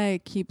 That's what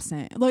I keep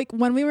saying. Like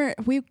when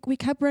we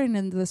kept running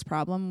into this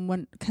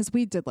problem because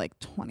we did like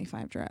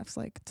 25 drafts,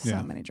 like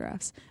so many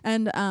drafts,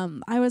 and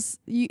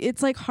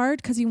it's like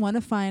hard because you want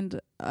to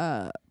find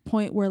a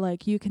point where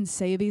like you can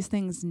say these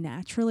things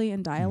naturally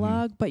in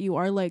dialogue, but you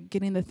are like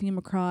getting the theme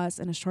across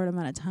in a short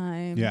amount of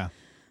time. Yeah.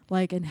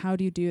 Like, and how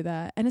do you do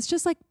that? And it's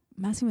just like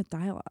messing with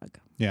dialogue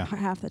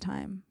half the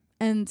time.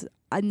 And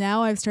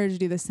now I've started to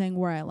do this thing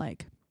where I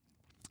like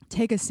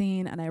take a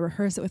scene and I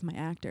rehearse it with my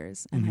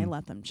actors and I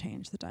let them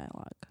change the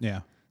dialogue.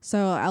 Yeah.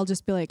 So I'll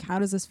just be like, how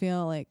does this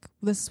feel? Like,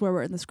 this is where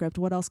we're in the script.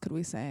 What else could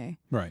we say?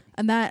 Right.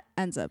 And that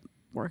ends up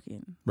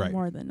working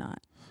more than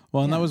not.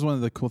 Well, and that was one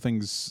of the cool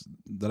things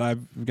that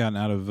I've gotten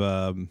out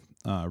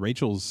of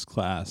Rachel's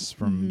class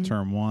from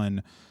term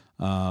 1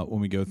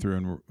 when we go through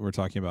and we're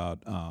talking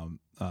about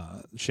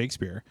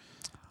Shakespeare.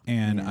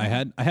 And I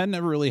had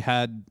never really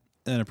had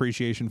an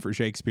appreciation for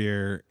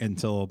Shakespeare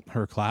until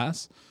her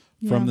class,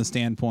 from the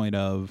standpoint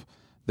of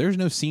there's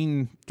no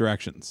scene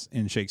directions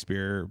in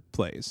Shakespeare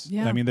plays.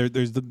 Yeah. I mean,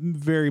 there's the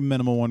very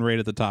minimal one right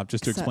at the top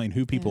just to explain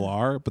who people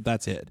are, but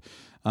that's it.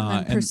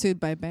 And Pursued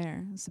by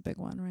Bear is a big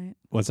one, right?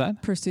 What's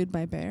that? Pursued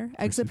by Bear.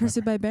 Exit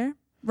Pursued by Bear.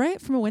 Right?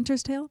 From A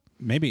Winter's Tale?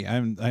 Maybe. I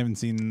haven't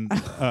seen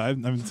I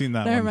haven't seen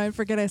that Never one. mind.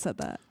 Forget I said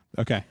that.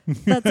 Okay.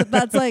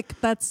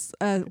 that's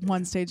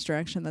one stage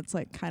direction that's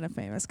like kind of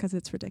famous because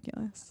it's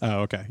ridiculous.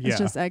 Oh, okay. Yeah. It's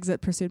just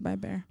Exit Pursued by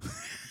Bear.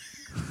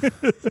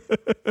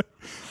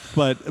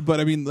 But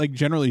I mean, like,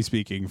 generally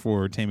speaking,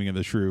 for Taming of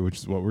the Shrew, which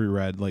is what we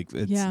read, like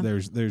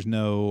there's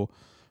no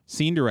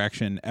scene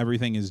direction.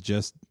 Everything is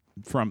just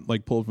from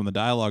like pulled from the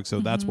dialogue. So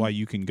that's why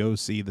you can go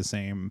see the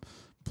same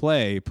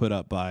play put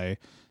up by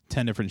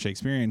 10 different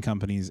Shakespearean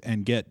companies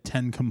and get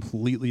 10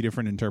 completely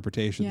different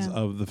interpretations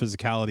of the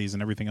physicalities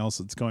and everything else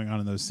that's going on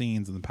in those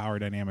scenes and the power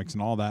dynamics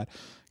and all that,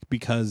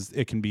 because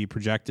it can be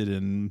projected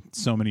in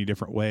so many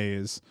different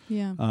ways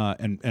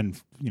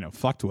and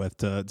fucked with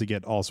to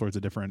get all sorts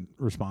of different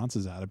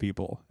responses out of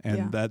people.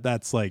 And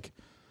that's like,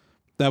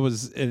 that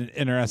was an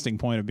interesting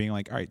point of being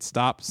like, all right,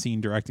 stop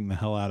scene directing the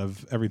hell out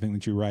of everything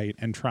that you write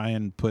and try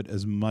and put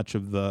as much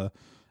of the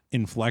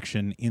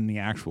inflection in the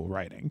actual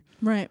writing.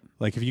 Right.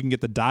 Like, if you can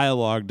get the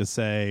dialogue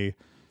to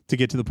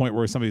get to the point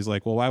where somebody's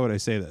like, well, why would I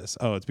say this?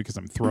 Oh, it's because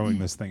I'm throwing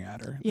this thing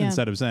at her.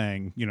 Instead of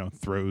saying,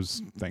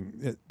 throws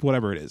thing,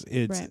 whatever it is.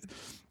 It's,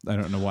 I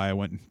don't know why I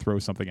went and throw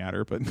something at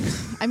her, but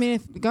I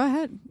mean, go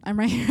ahead. I'm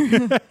right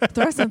here.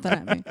 Throw something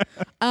at me.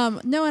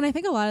 No, and I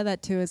think a lot of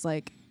that too is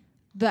like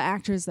the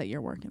actors that you're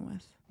working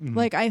with.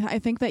 Like, I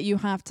think that you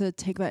have to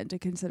take that into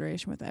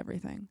consideration with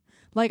everything.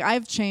 Like,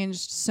 I've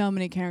changed so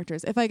many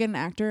characters. If I get an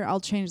actor, I'll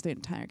change the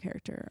entire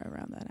character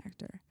around that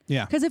actor.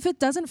 Yeah. Because if it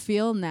doesn't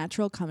feel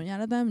natural coming out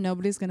of them,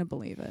 nobody's going to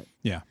believe it.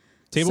 Yeah.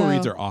 Table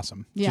reads are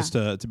awesome. Yeah. Just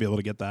to be able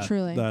to get that,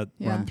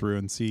 run through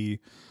and see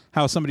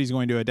how somebody's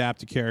going to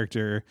adapt a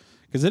character.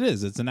 Because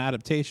it's an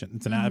adaptation.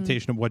 It's an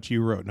adaptation of what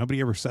you wrote. Nobody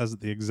ever says it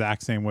the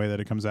exact same way that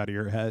it comes out of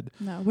your head.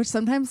 No, which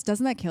sometimes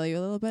doesn't that kill you a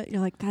little bit? You're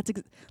like,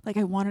 like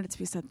I wanted it to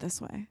be said this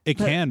way. It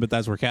can, but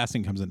that's where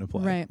casting comes into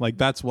play. Right. Like,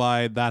 that's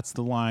why that's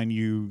the line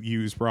you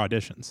use for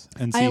auditions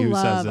and see who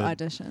says it. I love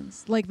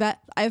auditions. Like that.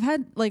 I've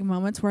had like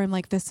moments where I'm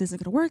like, this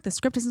isn't going to work. The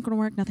script isn't going to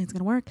work. Nothing's going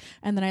to work.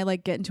 And then I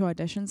like get into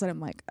auditions and I'm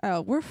like, oh,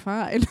 we're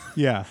fine.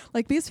 Yeah.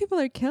 Like, these people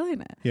are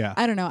killing it. Yeah.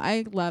 I don't know.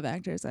 I love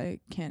actors. I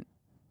can't,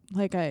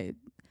 like,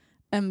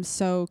 am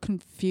so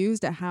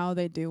confused at how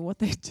they do what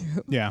they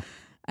do. Yeah.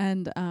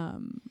 And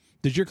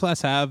did your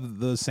class have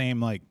the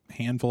same like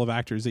handful of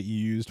actors that you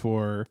used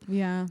for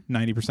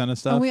 90% of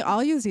stuff? And we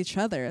all use each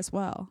other as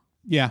well.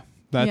 Yeah,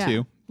 that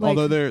too. Like,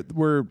 although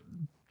we're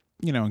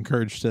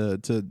encouraged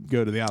to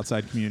go to the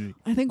outside community.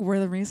 I think we're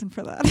the reason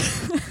for that.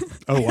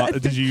 Oh, wow.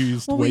 Did you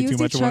use way too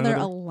much of one another?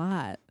 We used each other a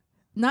lot.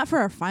 Not for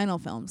our final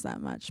films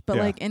that much, but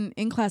like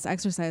in class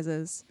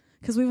exercises,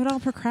 because we would all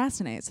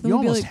procrastinate. So you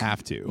almost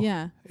have to.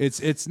 Yeah.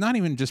 It's not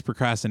even just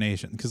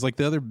procrastination, because like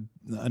the other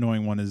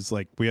annoying one is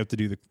like we have to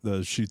do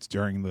the shoots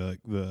during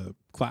the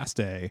class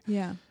day.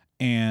 Yeah.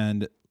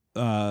 And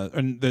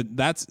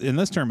that's in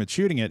this term it's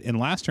shooting it. In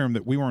last term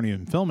that we weren't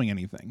even filming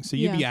anything. So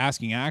you'd be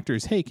asking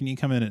actors, hey, can you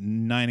come in at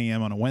 9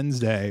 a.m. on a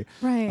Wednesday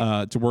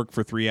to work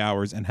for 3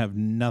 hours and have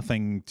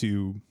nothing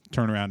to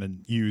turn around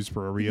and use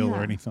for a reel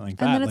or anything like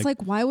that. And then it's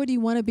like, why would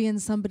you want to be in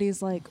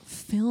somebody's like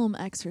film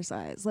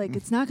exercise? Like,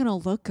 it's not going to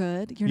look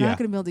good. You're not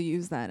going to be able to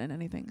use that in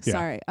anything. Yeah.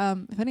 Sorry.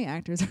 If any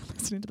actors are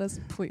listening to this,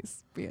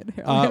 please be in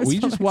here.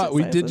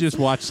 We did just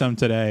watch some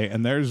today,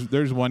 and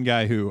there's one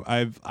guy who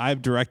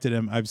I've directed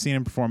him. I've seen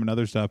him perform in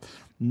other stuff.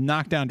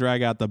 Knockdown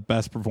Drag Out, the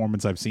best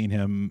performance I've seen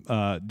him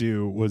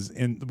do was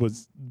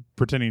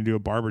pretending to do a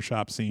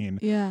barbershop scene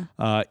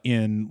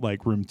in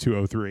like room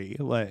 203,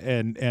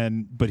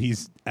 but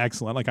he's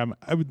excellent. Like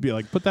I would be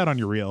like, put that on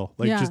your reel,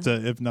 like just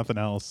if nothing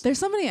else. There's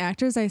so many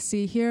actors I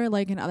see here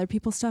like in other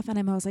people's stuff, and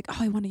I'm always like, oh,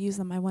 I want to use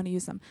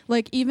them.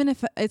 Like even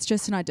if it's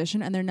just an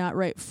audition and they're not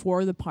right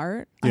for the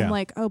part, I'm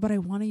like, oh, but I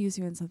want to use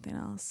you in something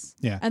else.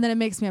 Yeah. And then it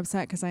makes me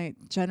upset because I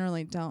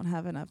generally don't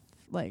have enough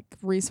like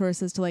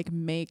resources to like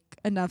make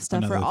enough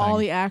stuff for all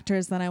the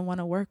actors that I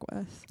want to work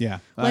with. Yeah.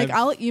 Like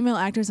I'll email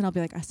actors and I'll be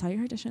like, I saw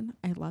your audition.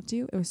 I loved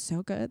you. It was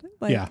so good.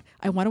 Like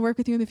I want to work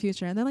with you in the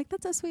future. And they're like,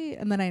 that's so sweet.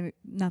 And then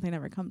nothing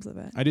ever comes of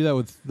it. I do that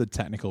with the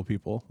technical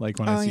people. Like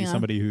when I see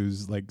somebody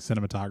whose like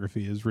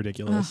cinematography is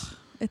ridiculous.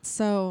 It's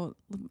so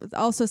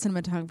also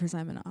cinematographers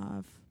I'm in awe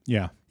of.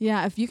 Yeah.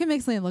 Yeah. If you can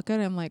make something look good,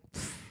 I'm like,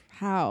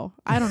 how?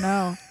 I don't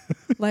know.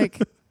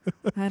 Like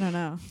I don't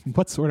know.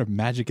 What sort of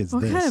magic is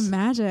this? What kind of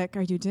magic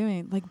are you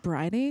doing? Like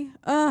Bridie?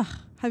 Ugh.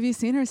 Have you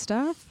seen her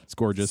stuff? It's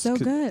gorgeous. So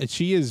good.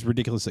 She is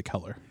ridiculous at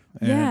color.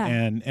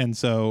 And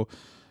so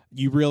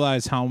you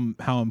realize how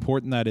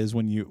important that is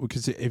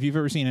because if you've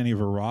ever seen any of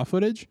her raw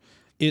footage,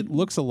 it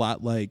looks a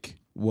lot like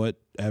what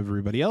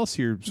everybody else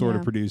here sort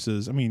of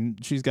produces. I mean,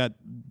 she's got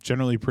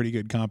generally pretty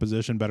good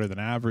composition, better than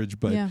average,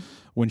 but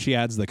when she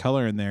adds the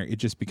color in there, it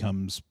just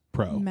becomes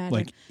pro. Magic.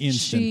 Like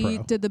instant pro. She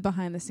did the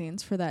behind the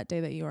scenes for that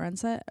day that you were on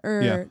set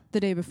or the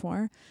day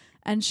before,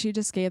 and she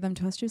just gave them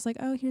to us. She was like,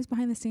 oh, here's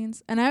behind the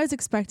scenes. And I was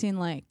expecting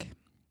like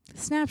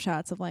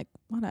snapshots of like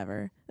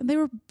whatever, and they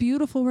were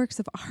beautiful works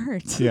of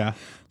art. Yeah.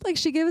 Like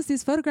she gave us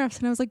these photographs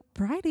and I was like,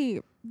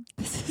 Bridie,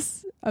 this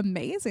is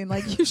amazing.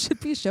 Like you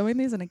should be showing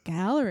these in a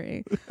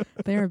gallery.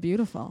 They are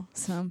beautiful.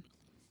 So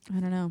I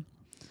don't know.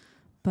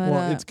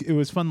 But it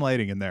was fun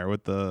lighting in there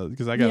with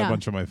because I got a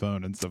bunch on my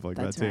phone and stuff like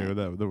that too.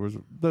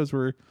 Right. Those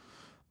were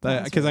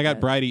because I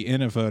got Bridie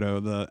in a photo,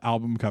 the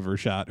album cover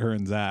shot, her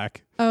and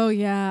Zach. Oh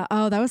yeah.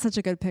 Oh, that was such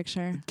a good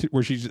picture.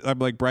 Where I'm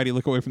like, Bridie,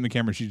 look away from the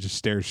camera. She just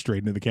stares straight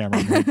into the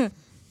camera. Like,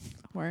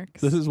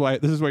 works. This is why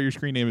your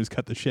screen name is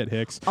Cut the Shit,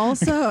 Hicks.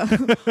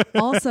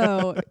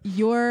 Also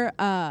your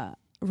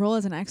role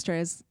as an extra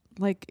is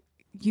like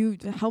you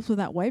helped with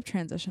that wipe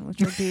transition,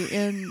 which would be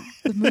in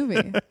the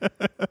movie.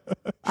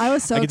 I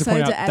was so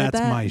excited to edit that.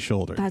 That's my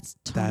shoulder.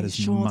 That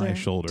is my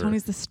shoulder.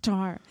 Tony's the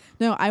star.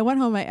 No, I went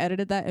home. I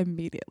edited that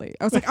immediately.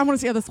 I was like, I want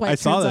to see how this wipe. I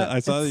saw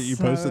that you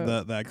posted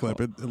that clip.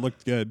 Cool. It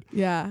looked good.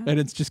 Yeah, and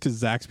it's just because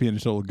Zach's being a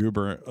total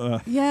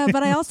goober. Yeah,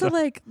 but I also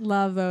like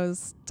love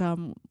those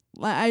dumb.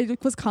 I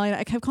kept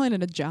calling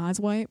it a Jaws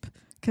wipe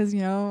because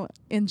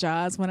in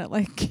Jaws when it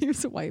like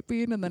keeps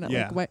wiping and then it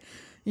like wipe.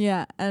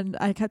 Yeah, and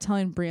I kept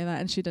telling Bria that,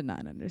 and she did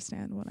not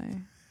understand what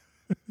I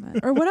meant.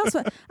 Or what else?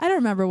 I don't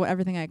remember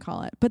everything I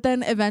call it. But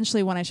then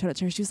eventually when I showed it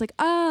to her, she was like,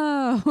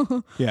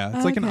 oh. Yeah,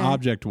 it's like an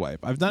object wipe.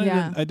 I've done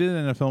it. I did it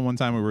in a film one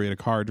time where we had a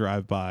car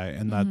drive by,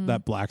 and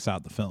that blacks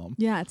out the film.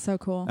 Yeah, it's so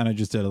cool. And I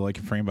just did it like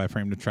frame by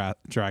frame to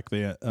track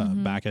the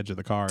back edge of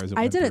the car as it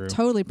I went did through. It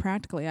totally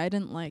practically. I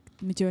didn't like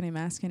do any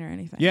masking or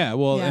anything. Yeah,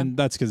 well, and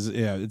that's because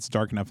it's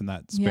dark enough in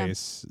that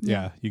space.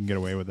 Yeah, you can get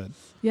away with it.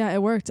 Yeah,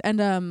 it worked.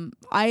 And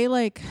I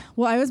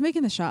was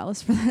making the shot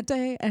list for that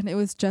day, and it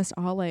was just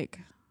all like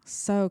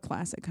so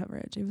classic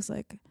coverage. It was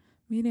like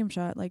medium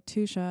shot, like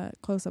 2-shot,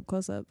 close up.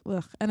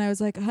 Ugh. And I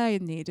was like, I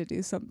need to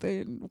do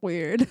something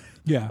weird.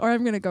 Yeah. Or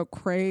I'm going to go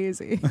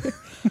crazy.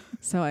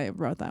 So I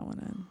wrote that one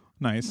in.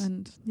 Nice.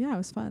 And yeah, it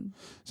was fun.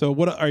 So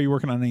what are you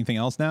working on anything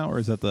else now, or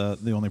is that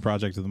the only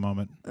project at the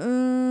moment?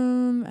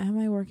 Am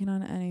I working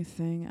on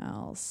anything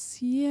else?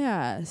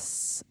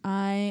 Yes,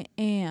 I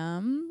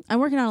am. I'm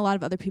working on a lot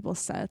of other people's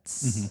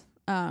sets.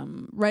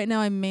 Mm-hmm. Right now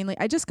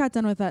I just got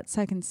done with that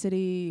Second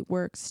City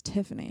Works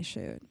Tiffany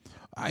shoot.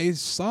 I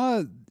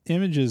saw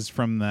images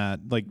from that,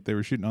 like they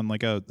were shooting on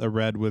like a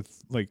red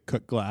with like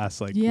cooked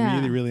glass, like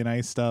really, really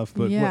nice stuff.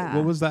 But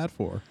what was that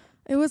for?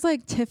 It was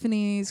like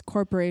Tiffany's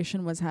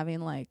corporation was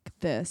having like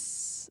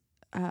this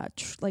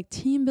like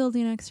team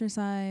building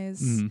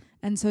exercise. Mm-hmm.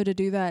 And so to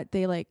do that,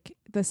 they like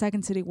the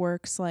Second City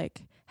Works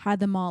like had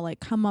them all like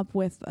come up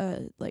with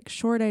a like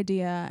short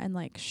idea and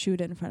like shoot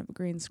it in front of a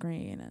green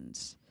screen. And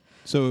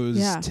so it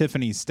was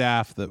Tiffany's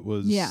staff that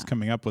was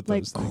coming up with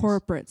like those things.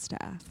 corporate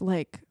staff,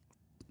 like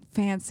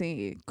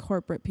fancy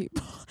corporate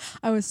people.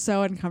 I was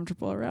so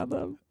uncomfortable around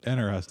them.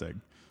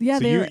 Interesting. Yeah,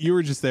 so you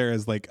were just there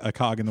as like a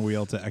cog in the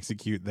wheel to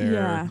execute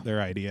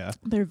their idea.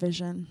 Their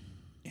vision.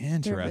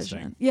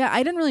 Interesting. Yeah,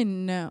 I didn't really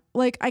know.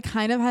 Like, I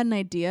kind of had an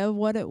idea of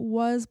what it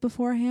was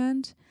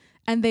beforehand.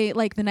 And they,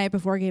 like, the night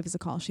before gave us a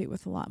call sheet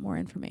with a lot more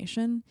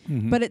information.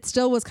 Mm-hmm. But it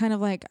still was kind of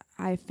like,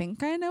 I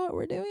think I know what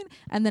we're doing.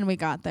 And then we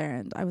got there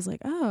and I was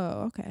like,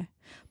 oh, okay.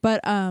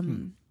 But,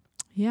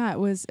 yeah, it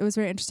was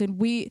very interesting.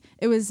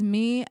 It was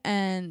me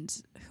and,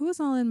 who was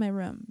all in my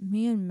room?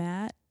 Me and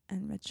Matt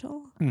and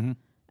Mitchell. Mm-hmm.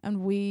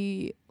 And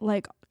we,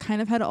 like,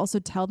 kind of had to also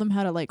tell them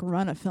how to, like,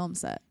 run a film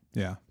set.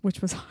 Yeah.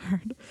 Which was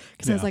hard.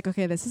 Because I was like,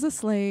 okay, this is a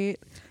slate.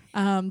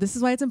 This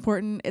is why it's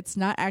important. It's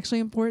not actually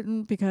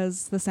important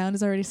because the sound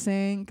is already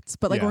synced,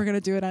 but like we're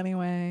gonna do it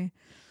anyway.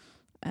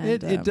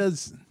 And, it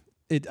does.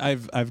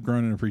 I've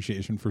grown an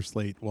appreciation for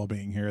Slate while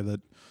being here.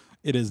 That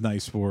it is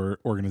nice for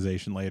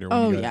organization later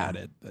when you go at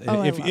it.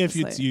 If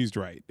it's used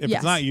right. If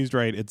it's not used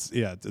right,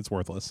 it's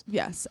worthless.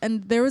 Yes,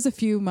 and there was a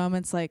few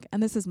moments like,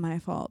 and this is my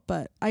fault,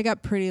 but I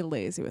got pretty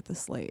lazy with the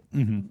slate,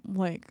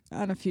 like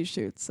on a few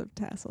shoots of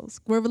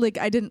tassels where like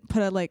I didn't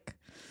put a like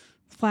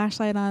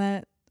flashlight on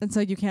it. And so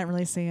you can't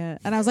really see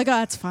it. And I was like,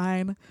 oh, it's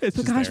fine.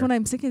 But gosh, when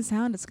I'm syncing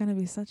sound, it's going to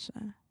be such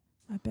a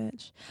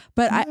bitch.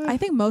 But I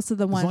think most of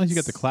the ones... As long as you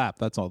get the clap,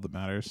 that's all that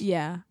matters.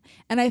 Yeah.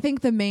 And I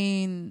think the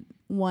main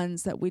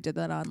ones that we did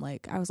that on,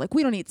 like, I was like,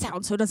 we don't need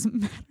sound, so it doesn't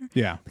matter.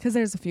 Yeah. Because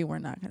there's a few we're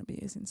not going to be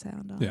using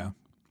sound on. Yeah.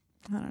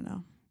 I don't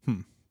know.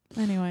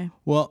 Anyway.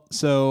 Well,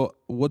 so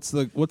what's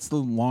the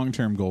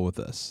long-term goal with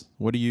this?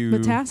 What do you...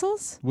 With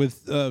tassels?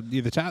 With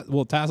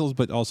tassels,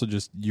 but also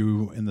just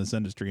you in this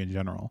industry in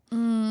general.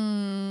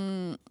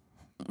 No,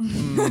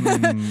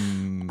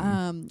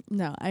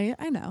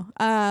 I know.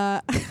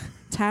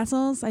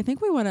 Tassels, I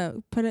think we want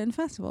to put it in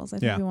festivals. I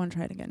think we want to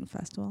try to get in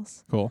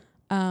festivals. Cool.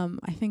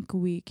 I think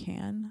we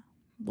can.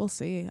 We'll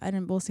see.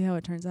 We'll see how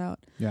it turns out.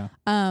 Yeah.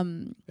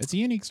 It's a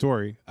unique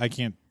story. I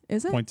can't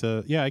point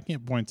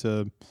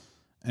to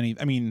any,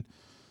 I mean,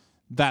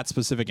 that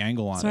specific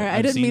angle on it. Sorry,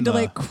 I didn't mean to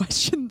like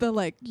question the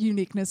like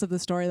uniqueness of the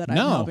story that I'm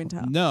helping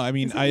tell. No, I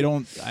mean,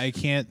 I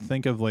can't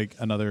think of like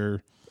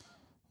another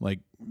like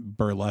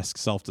burlesque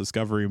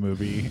self-discovery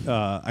movie.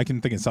 I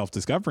can think of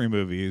self-discovery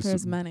movies.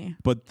 There's many.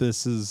 But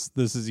this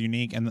is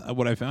unique. And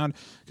what I found,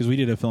 because we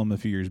did a film a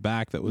few years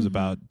back that was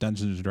about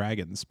Dungeons and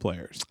Dragons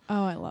players.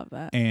 Oh, I love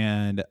that.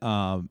 And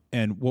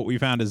what we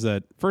found is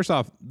that, first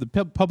off,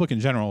 the public in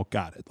general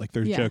got it. Like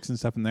there's jokes and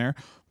stuff in there,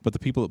 but the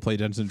people that play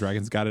Dungeons and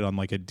Dragons got it on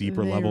like a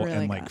deeper level really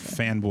and like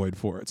fanboyed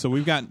for it. So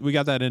we got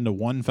that into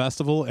one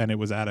festival and it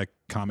was at a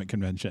comic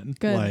convention.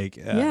 Good. Like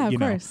of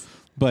course.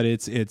 But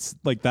it's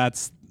like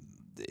that's,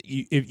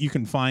 if you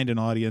can find an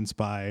audience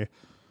by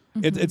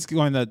it's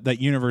going that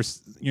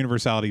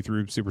universality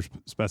through super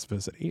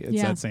specificity.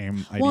 It's that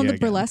same idea. Well, and the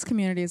burlesque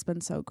community has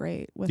been so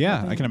great with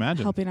I can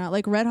imagine helping out.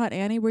 Like Red Hot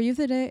Annie, were you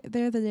the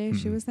day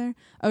she was there?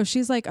 Oh,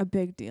 she's like a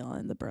big deal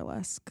in the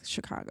burlesque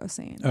Chicago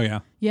scene. Oh yeah.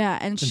 Yeah,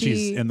 and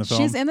she's in the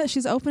film.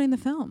 She's opening the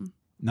film.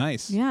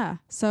 Nice. Yeah.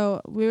 So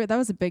that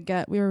was a big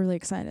get. We were really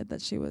excited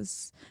that she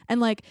was,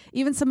 and like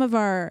even some of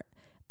our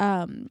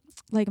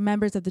like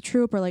members of the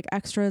troupe or like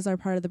extras are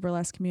part of the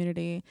burlesque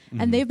community,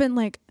 and they've been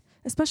like,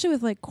 especially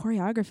with like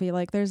choreography,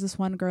 like there's this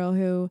one girl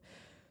who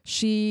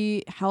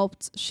she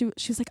helped, she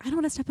was like, I don't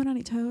want to step on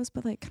any toes,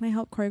 but like, can I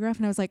help choreograph?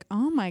 And I was like,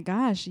 oh my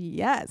gosh,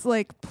 yes,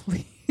 like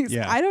please.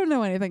 I don't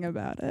know anything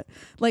about it.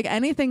 Like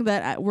anything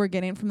that we're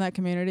getting from that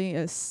community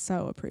is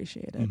so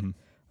appreciated.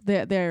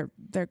 They're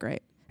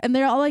great, and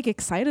they're all like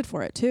excited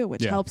for it too,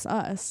 which helps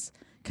us.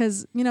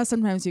 Because,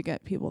 sometimes you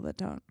get people that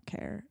don't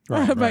care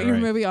about your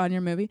movie on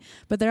your movie,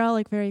 but they're all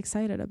like very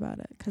excited about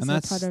it because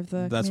they're part of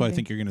the That's what I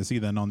think you're going to see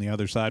then on the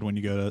other side when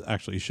you go to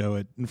actually show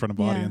it in front of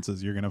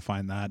audiences. You're going to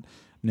find that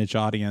niche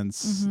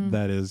audience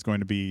that is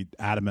going to be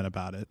adamant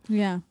about it.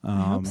 Yeah,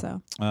 I hope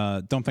so.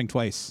 Don't think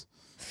twice.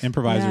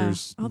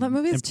 Improvisers. Yeah. Oh, that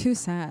movie is too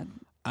sad.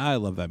 I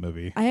love that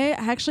movie. I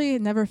actually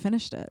never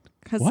finished it.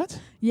 What?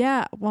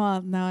 Yeah,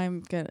 well, now I'm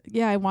good.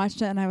 Yeah, I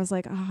watched it and I was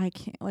like, oh, I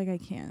can't.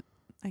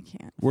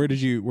 Where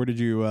did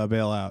you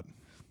bail out?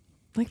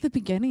 Like the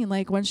beginning,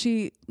 like when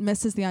she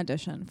misses the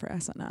audition for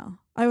SNL.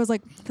 I was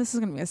like, this is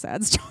going to be a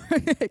sad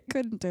story. I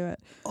couldn't do it.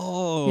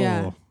 Oh.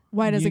 Yeah.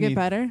 Why does it get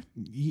better?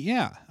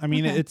 Yeah. I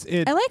mean,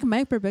 I like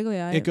Mike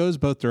Birbiglia. It goes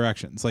both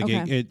directions. Like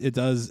it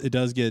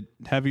does get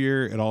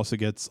heavier. It also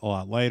gets a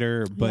lot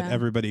lighter, but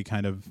everybody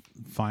kind of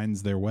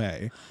finds their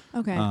way.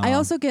 Okay. I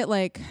also get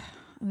like,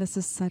 this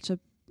is such a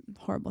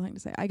horrible thing to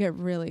say. I get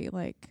really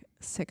like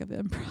sick of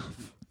improv.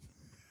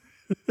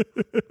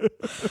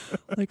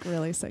 Like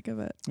really sick of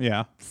it.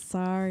 Yeah.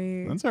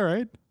 Sorry. That's all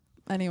right.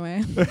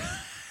 Anyway.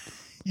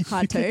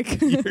 Hot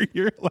take.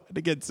 You're allowed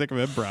to get sick of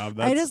improv.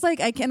 I just like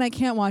I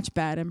can't watch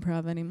bad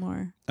improv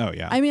anymore. Oh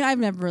yeah. I mean, I've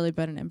never really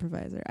been an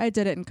improviser. I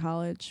did it in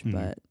college,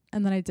 and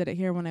then I did it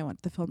here when I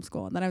went to film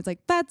school, and then I was like,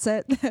 that's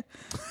it.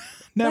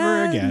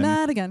 Never again.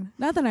 Not again.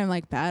 Not that I'm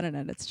like bad at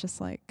it. It's just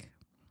like,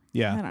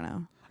 yeah. I don't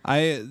know.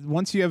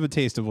 Once you have a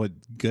taste of what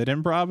good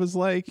improv is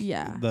like,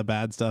 yeah, the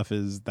bad stuff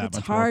is that it's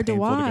much hard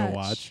more painful to go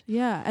watch.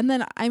 Yeah, and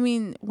then I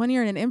mean, when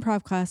you're in an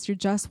improv class, you're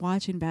just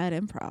watching bad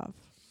improv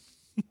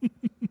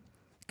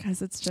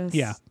because it's just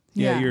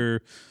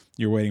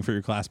You're waiting for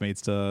your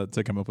classmates to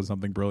come up with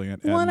something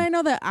brilliant. Well, and I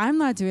know that I'm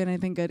not doing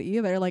anything good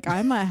either. Like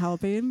I'm not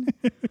helping,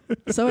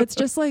 so it's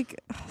just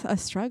like a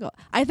struggle.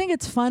 I think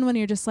it's fun when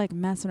you're just like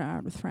messing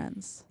around with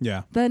friends.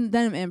 Yeah. Then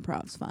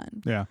improv's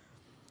fun. Yeah.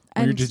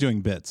 When you're just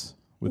doing bits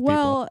with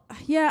people.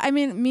 people. Yeah. I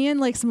mean, me and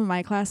like some of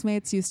my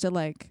classmates used to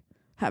like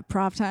have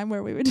prop time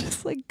where we would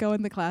just like go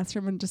in the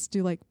classroom and just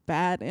do like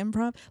bad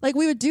improv. Like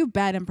we would do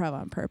bad improv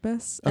on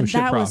purpose, and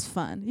that was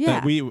fun.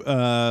 Yeah.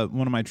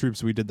 One of my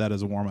troops, we did that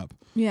as a warm up.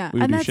 Yeah.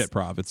 We would do shit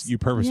prov. It's you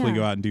purposely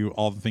go out and do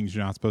all the things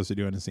you're not supposed to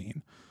do in a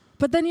scene.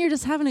 But then you're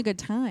just having a good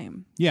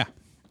time. Yeah.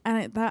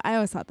 And I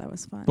always thought that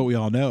was fun. But we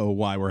all know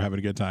why we're having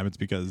a good time. It's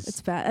because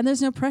it's bad, and there's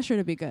no pressure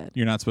to be good.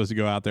 You're not supposed to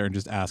go out there and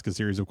just ask a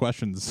series of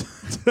questions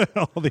to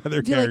all the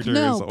other characters.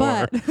 Like,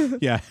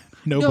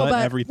 no, but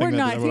but everything we're that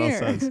not everyone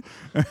else says.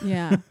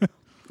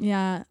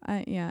 Yeah,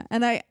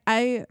 and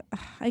I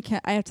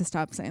can't. I have to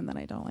stop saying that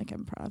I don't like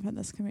improv in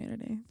this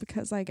community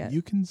because I get.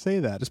 You can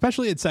say that,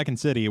 especially at Second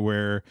City,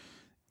 where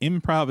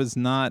improv is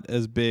not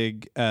as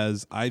big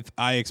as I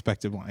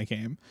expected when I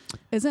came.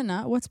 Is it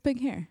not? What's big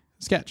here?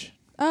 Sketch.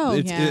 Oh,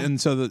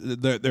 and so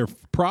their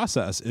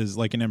process is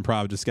like an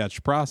improv to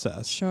sketch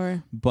process.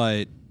 Sure.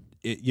 But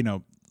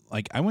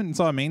like I went and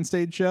saw a main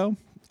stage show.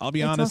 I'll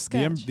be honest.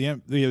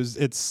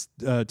 It's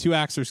 2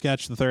 acts are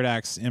sketch. The third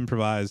act's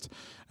improvised,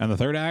 and the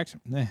third act,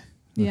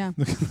 yeah,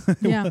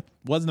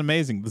 wasn't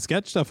amazing. The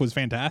sketch stuff was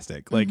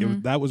fantastic. Like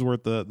that was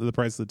worth the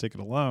price of the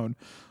ticket alone.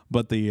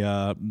 But the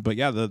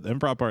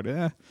improv part,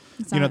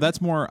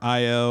 that's more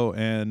IO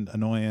and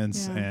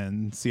Annoyance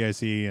and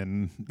CIC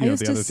and the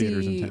other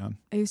theaters in town.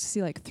 I used to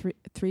see like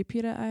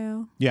three-peat at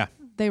IO. Yeah,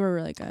 they were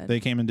really good. They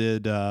came and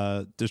did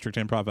District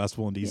Improv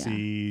Festival in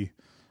DC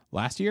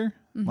last year,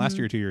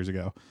 2 years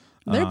ago.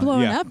 They're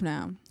blowing up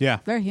now. Yeah,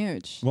 they're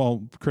huge.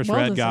 Well, Chris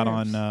Red got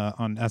on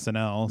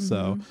SNL,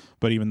 so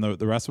but even though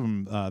the rest of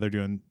them, they're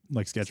doing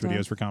like sketch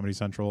videos for Comedy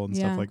Central and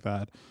stuff like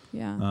that.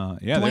 Yeah,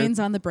 Dwayne's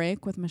on the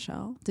break with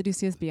Michelle. Did you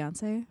see his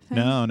Beyonce thing?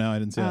 No, I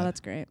didn't see that. Oh, that's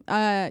great.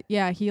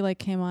 He like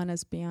came on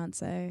as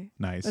Beyonce.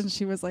 Nice. And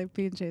she was like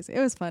being chased. It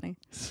was funny.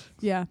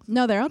 Yeah.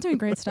 No, they're all doing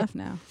great stuff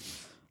now.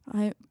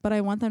 But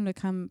I want them to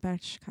come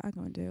back to Chicago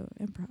and do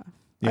improv.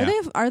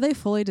 Yeah. Are they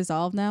fully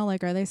dissolved now?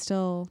 Like, are they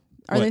still?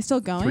 Are they still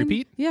going?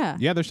 Three-peat? Yeah.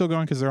 Yeah, they're still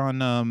going because they're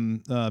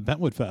on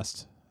Bentwood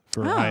Fest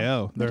for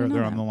IO. They're on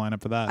the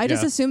lineup for that. I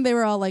just assumed they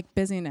were all like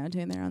busy now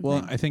doing their own thing.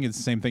 Well, I think it's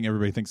the same thing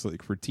everybody thinks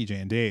like for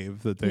TJ and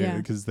Dave that they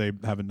because they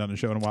haven't done a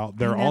show in a while.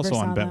 They're also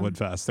on Bentwood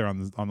Fest. They're on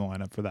the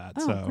lineup for that.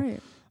 Oh,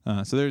 great.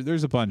 So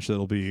there's a bunch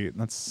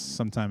that's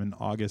sometime in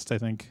August, I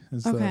think,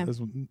 is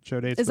show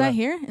dates. Is that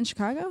here in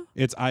Chicago?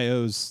 It's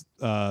IO's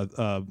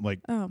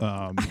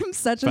I'm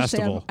such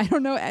festival. a sham. I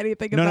don't know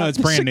anything about it's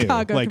brand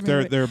Chicago new. Like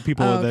community. there are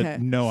people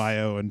that know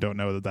IO and don't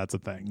know that that's a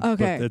thing.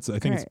 Okay, but I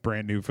think it's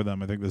brand new for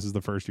them. I think this is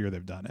the first year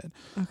they've done it.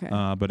 Okay,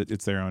 but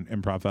it's their own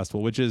improv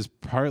festival, which is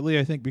partly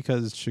I think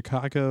because the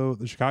Chicago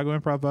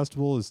Improv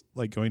Festival is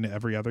like going to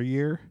every other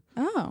year.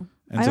 Oh,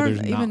 and so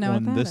there's not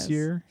one this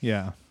year.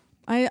 Yeah,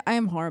 I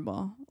am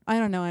horrible. I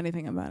don't know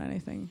anything about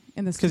anything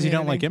in this because you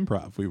don't like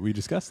improv. We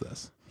discussed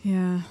this.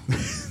 Yeah.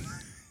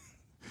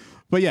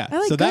 But yeah, I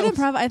like good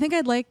improv. I think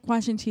I'd like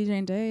watching TJ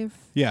and Dave.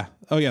 Yeah.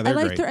 Oh yeah, they're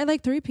great. I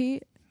like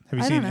three-peat. Have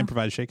you seen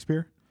Improvised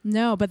Shakespeare?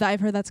 No, but I've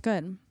heard that's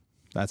good.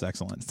 That's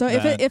excellent. So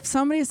if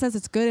somebody says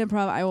it's good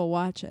improv, I will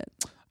watch it.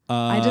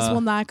 I just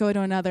will not go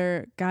to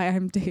another guy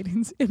I'm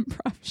dating's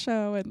improv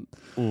show and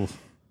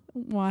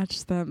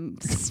watch them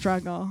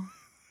struggle.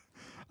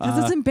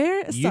 Because it's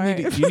embarrassing.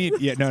 You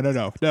need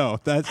no.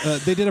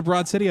 That's they did a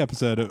Broad City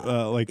episode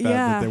like that.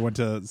 Yeah. That they went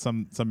to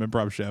some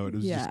improv show. It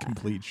was just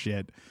complete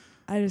shit.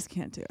 I just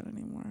can't do it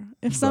anymore.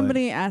 If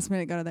somebody asked me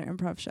to go to their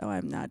improv show,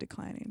 I'm not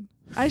declining.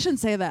 I shouldn't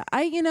say that.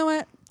 You know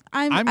what?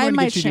 I'm going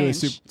to get you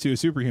to a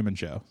Superhuman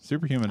show.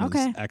 Superhuman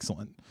is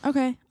excellent.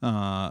 Okay.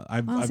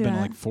 I've been to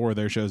like 4 of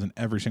their shows, and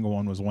every single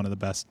one was one of the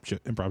best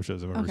improv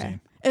shows I've ever seen.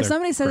 If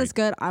somebody says it's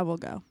good, I will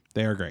go.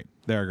 They are great.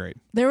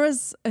 There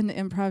was an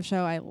improv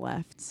show I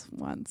left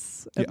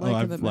once.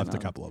 I've left a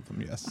couple of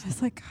them. Yes. I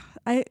was like,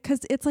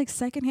 because it's like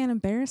secondhand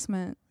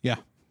embarrassment. Yeah.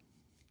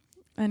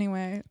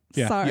 Anyway,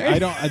 yeah, sorry. Yeah, I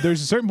don't.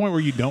 There's a certain point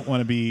where you don't want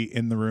to be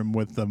in the room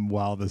with them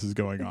while this is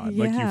going on.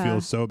 Yeah. Like you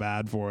feel so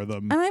bad for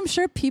them. And I'm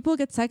sure people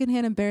get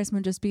secondhand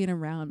embarrassment just being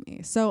around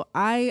me. So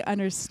I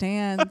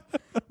understand.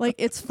 Like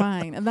it's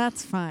fine, and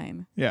that's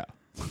fine. Yeah.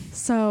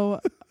 So.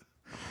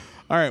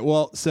 All right.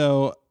 Well,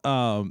 so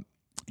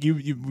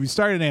we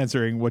started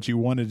answering what you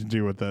wanted to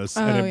do with this,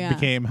 and it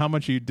became how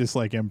much you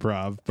dislike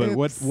improv. But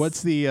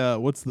what's the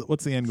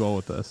end goal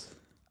with this?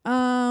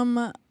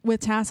 With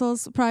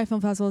tassels, probably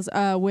film festivals.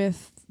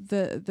 With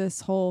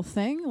this whole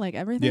thing, like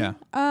everything. Yeah.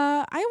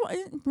 I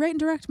write and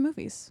direct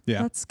movies.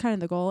 Yeah. That's kind of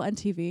the goal, and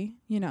TV.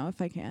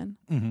 If I can.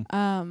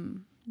 Mm-hmm.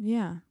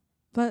 Yeah,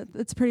 but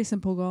it's a pretty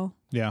simple goal.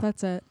 Yeah.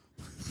 That's it.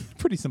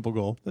 Pretty simple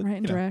goal. Write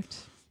and direct.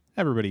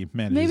 Everybody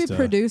manages Maybe to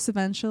produce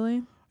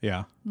eventually.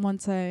 Yeah.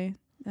 Once I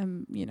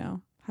am,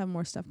 have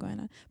more stuff going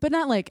on, but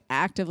not like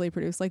actively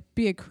produce. Like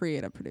be a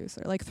creative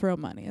producer. Like throw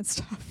money and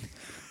stuff.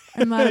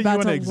 I'm not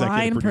about to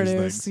line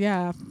produce.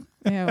 Yeah.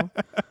 Ew.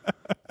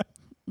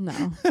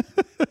 No.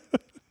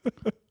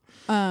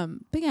 But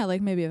yeah,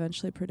 like maybe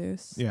eventually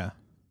produce. Yeah.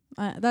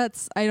 I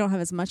don't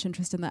have as much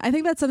interest in that. I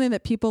think that's something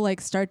that people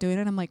like start doing,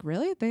 and I'm like,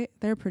 really?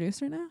 They're a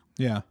producer now?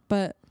 Yeah.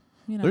 But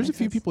there's a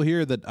few people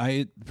here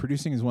that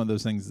producing is one of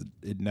those things that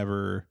it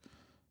never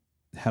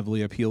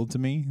heavily appealed to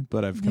me,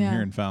 but I've come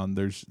here and found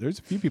there's a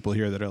few people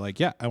here that are like,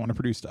 yeah, I want to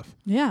produce stuff.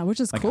 Yeah, which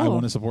is like, cool. I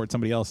want to support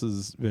somebody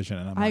else's vision,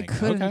 and I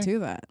couldn't do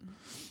that.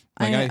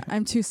 Like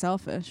I'm too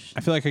selfish.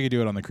 I feel like I could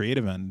do it on the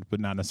creative end, but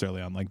not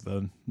necessarily on like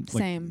the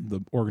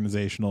the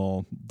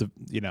organizational,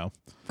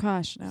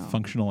 Gosh, no.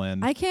 functional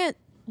end. I can't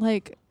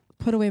like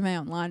put away my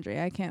own laundry.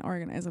 I can't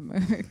organize a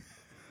movie.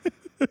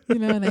 You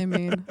know what I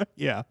mean?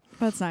 Yeah.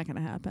 That's not going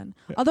to happen.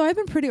 Yeah. Although I've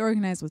been pretty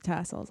organized with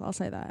tassels. I'll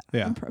say that.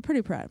 Yeah. I'm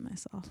pretty proud of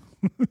myself.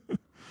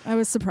 I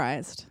was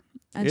surprised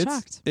and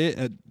shocked.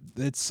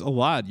 It's a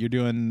lot. You're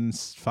doing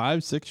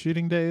 5-6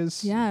 shooting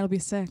days. Yeah, it'll be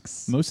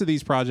 6. Most of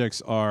these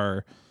projects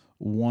are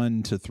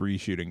 1 to 3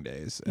 shooting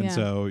days. And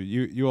so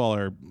you all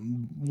are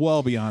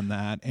well beyond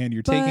that. And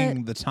you're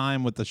taking the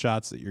time with the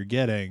shots that you're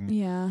getting.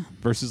 Yeah.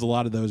 Versus a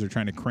lot of those are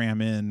trying to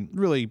cram in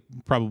really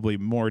probably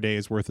more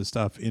days worth of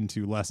stuff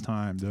into less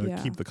time to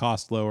keep the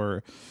cost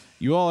lower.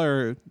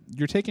 You're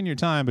taking your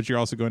time, but you're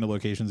also going to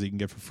locations that you can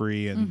get for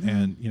free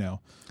and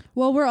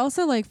Well, we're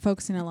also like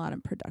focusing a lot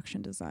on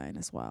production design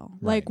as well.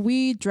 Right. Like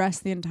we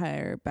dressed the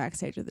entire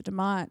backstage of the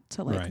DeMott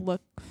to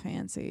look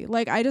fancy.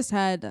 Like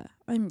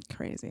I'm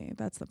crazy.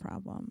 That's the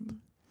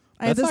problem.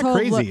 That's not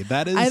crazy.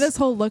 I had this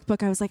whole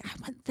lookbook. I was like, I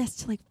want this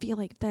to like feel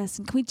like this.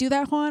 And can we do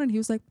that, Juan? And he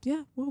was like,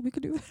 yeah, well, we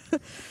could do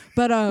that.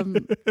 But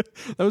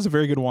that was a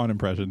very good Juan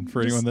impression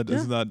for anyone that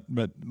has not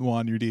met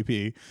Juan, your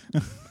DP.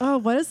 Oh,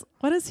 what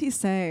does he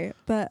say?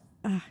 But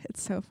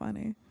it's so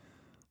funny.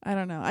 I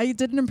don't know. I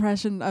did an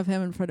impression of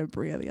him in front of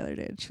Bria the other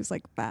day, and she was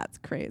like, "That's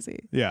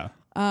crazy." Yeah.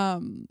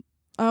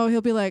 Oh,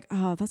 he'll be like,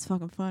 "Oh, that's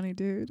fucking funny,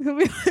 dude." He'll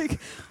be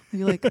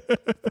like, oh,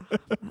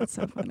 "That's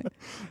so funny."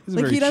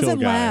 Like he doesn't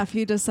laugh.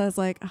 He just says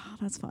like, "Oh,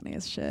 that's funny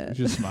as shit."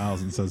 He just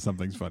smiles and says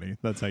something's funny.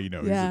 That's how you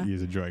know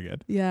he's enjoying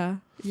it. Yeah.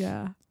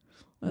 Yeah.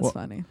 That's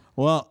funny.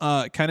 Well,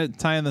 kind of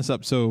tying this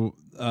up. So,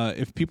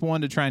 if people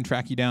wanted to try and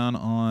track you down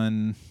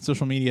on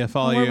social media,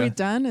 follow you. Are we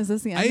done? Is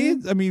this the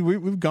end? I mean,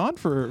 we've gone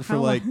for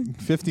like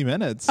 50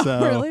 minutes. So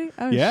oh, really?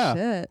 Oh, yeah.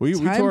 Shit. We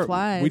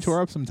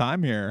tore up some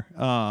time here.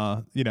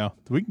 But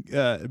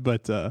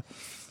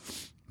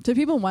do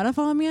people want to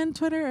follow me on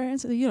Twitter or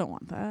Instagram? You don't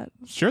want that.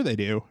 Sure, they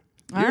do.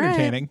 You're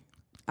entertaining.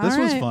 This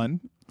was fun.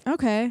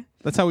 Okay.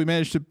 That's how we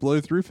managed to blow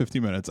through 50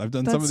 minutes. I've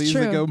done some of these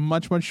that go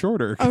much, much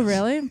shorter. Oh,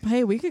 really?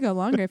 Hey, we could go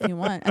longer if you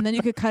want. And then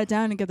you could cut it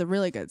down and get the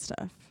really good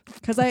stuff.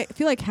 Because I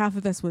feel like half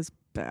of this was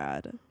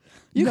bad.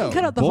 You can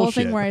cut out the whole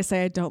thing where I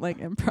say I don't like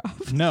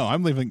improv. No,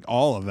 I'm leaving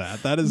all of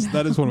that. That is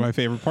one of my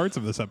favorite parts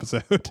of this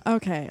episode.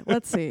 Okay,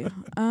 let's see.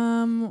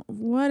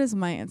 What is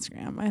my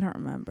Instagram? I don't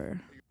remember.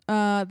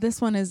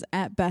 This one is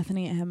at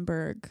Bethany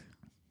Berg.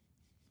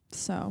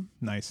 So.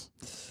 Nice.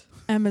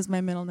 M is my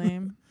middle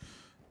name.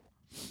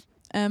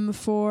 M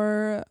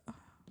for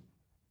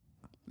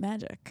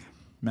magic.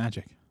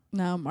 Magic.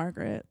 No,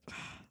 Margaret.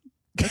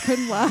 I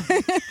couldn't lie.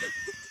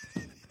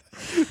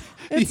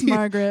 It's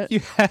Margaret.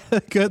 You had a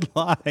good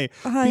lie.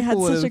 I had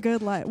such a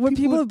good lie. Would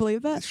people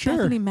believe that? Sure.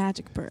 Bethany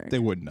Magic Berg. They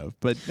wouldn't have.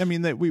 But, I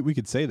mean, we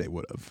could say they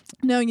would have.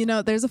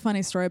 No, there's a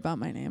funny story about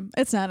my name.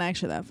 It's not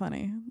actually that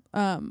funny.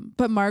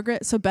 But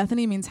Margaret, so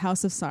Bethany means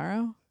house of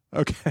sorrow.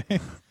 Okay.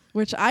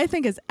 Which I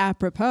think is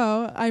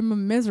apropos. I'm a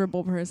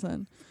miserable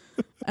person.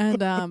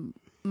 And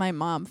my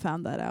mom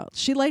found that out.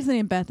 She liked the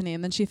name Bethany,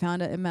 and then she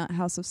found it in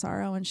House of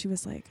Sorrow, and she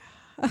was like,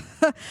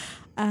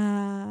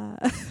 I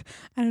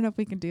don't know if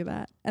we can do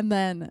that. And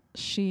then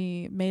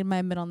she made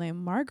my middle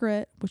name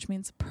Margaret, which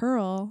means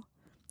pearl.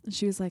 And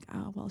she was like,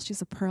 oh, well,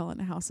 she's a pearl in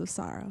a house of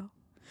sorrow,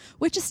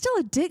 which is still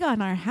a dig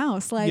on our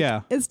house.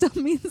 Like, it still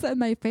means that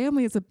my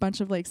family is a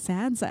bunch of like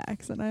sad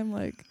sacks. And I'm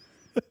like,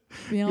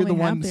 you're the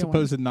one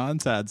supposed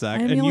non-sad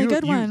sack. I'm the only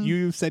good one.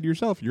 You said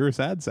yourself you're a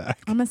sad sack.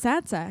 I'm a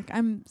sad sack.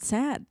 I'm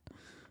sad.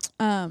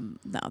 No,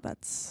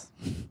 that's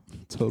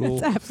total.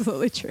 That's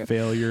absolutely true.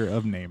 Failure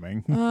of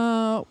naming.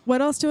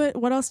 What else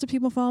do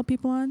people follow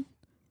people on?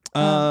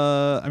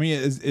 I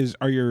mean,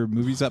 are your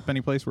movies up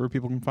any place where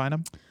people can find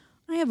them?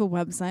 I have a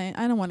website.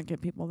 I don't want to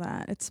give people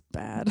that. It's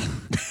bad.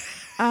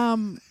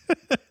 The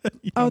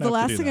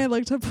last thing I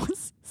looked up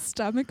was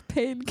stomach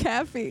pain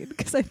caffeine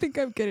because I think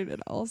I'm getting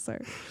an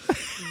ulcer.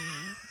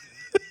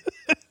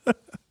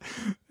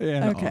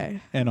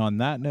 And on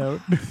that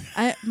note,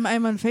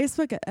 I'm on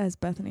Facebook as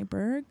Bethany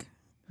Berg.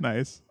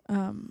 Nice.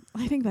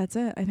 I think that's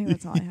it. I think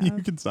that's all I have.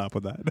 You can stop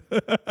with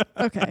that.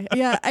 Okay.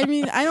 Yeah. I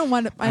mean, I don't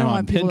want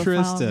people to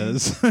Pinterest follow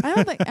is. me. I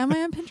don't think. Am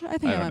I on Pinterest? I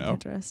think I'm on know.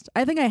 Pinterest.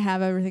 I think I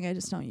have everything. I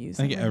just don't use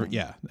it.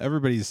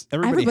 Everybody's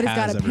Everybody's has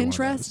got a every one of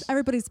Pinterest. those.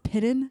 Everybody's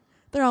pinning.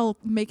 They're all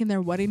making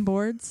their wedding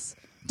boards.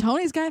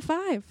 Tony's got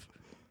 5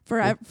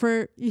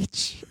 for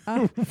each.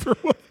 For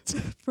what?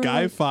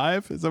 Guy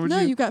 5? Is that what No,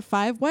 you? you've got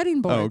 5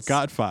 wedding boards. Oh,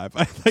 got 5.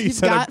 I thought you You've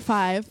said got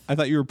 5. I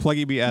thought you were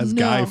plugging me as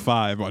No. Guy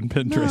 5 on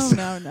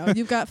Pinterest. No.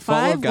 You've got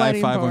 5 Follow Guy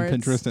wedding 5 boards. on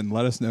Pinterest and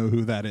let us know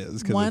who that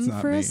is. Because One it's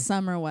not for me. a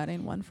summer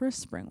wedding, one for a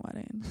spring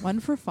wedding, one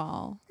for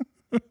fall,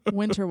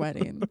 winter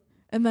wedding,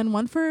 and then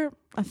one for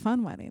a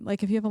fun wedding.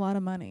 Like if you have a lot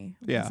of money,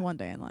 Yeah. it's one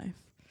day in life.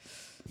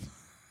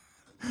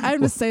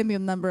 I'm just saying the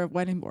number of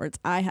wedding boards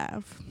I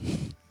have.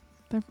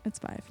 It's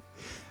 5.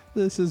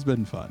 This has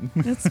been fun.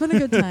 It's been a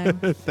good time.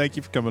 Thank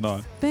you for coming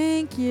on.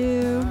 Thank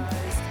you.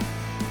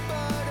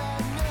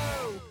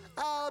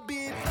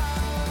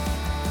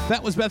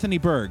 That was Bethany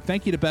Berg.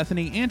 Thank you to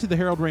Bethany and to the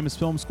Harold Ramis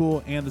Film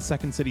School and the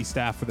Second City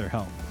staff for their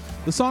help.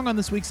 The song on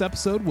this week's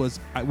episode was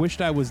I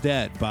Wished I Was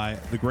Dead by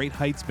the Great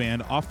Heights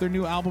Band off their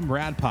new album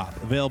Rad Pop,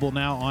 available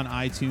now on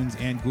iTunes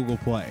and Google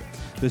Play.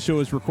 The show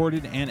is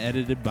recorded and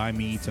edited by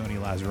me, Tony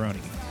Lazzaroni.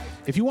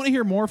 If you want to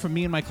hear more from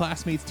me and my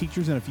classmates,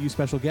 teachers, and a few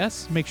special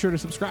guests, make sure to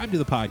subscribe to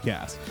the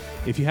podcast.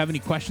 If you have any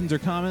questions or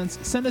comments,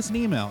 send us an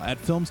email at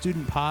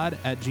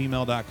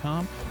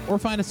filmstudentpod@gmail.com or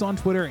find us on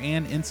Twitter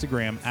and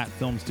Instagram at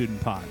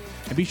filmstudentpod.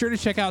 And be sure to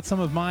check out some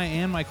of my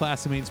and my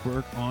classmates'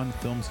 work on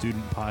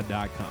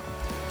filmstudentpod.com.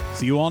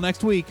 See you all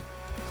next week.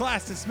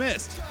 Class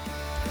dismissed.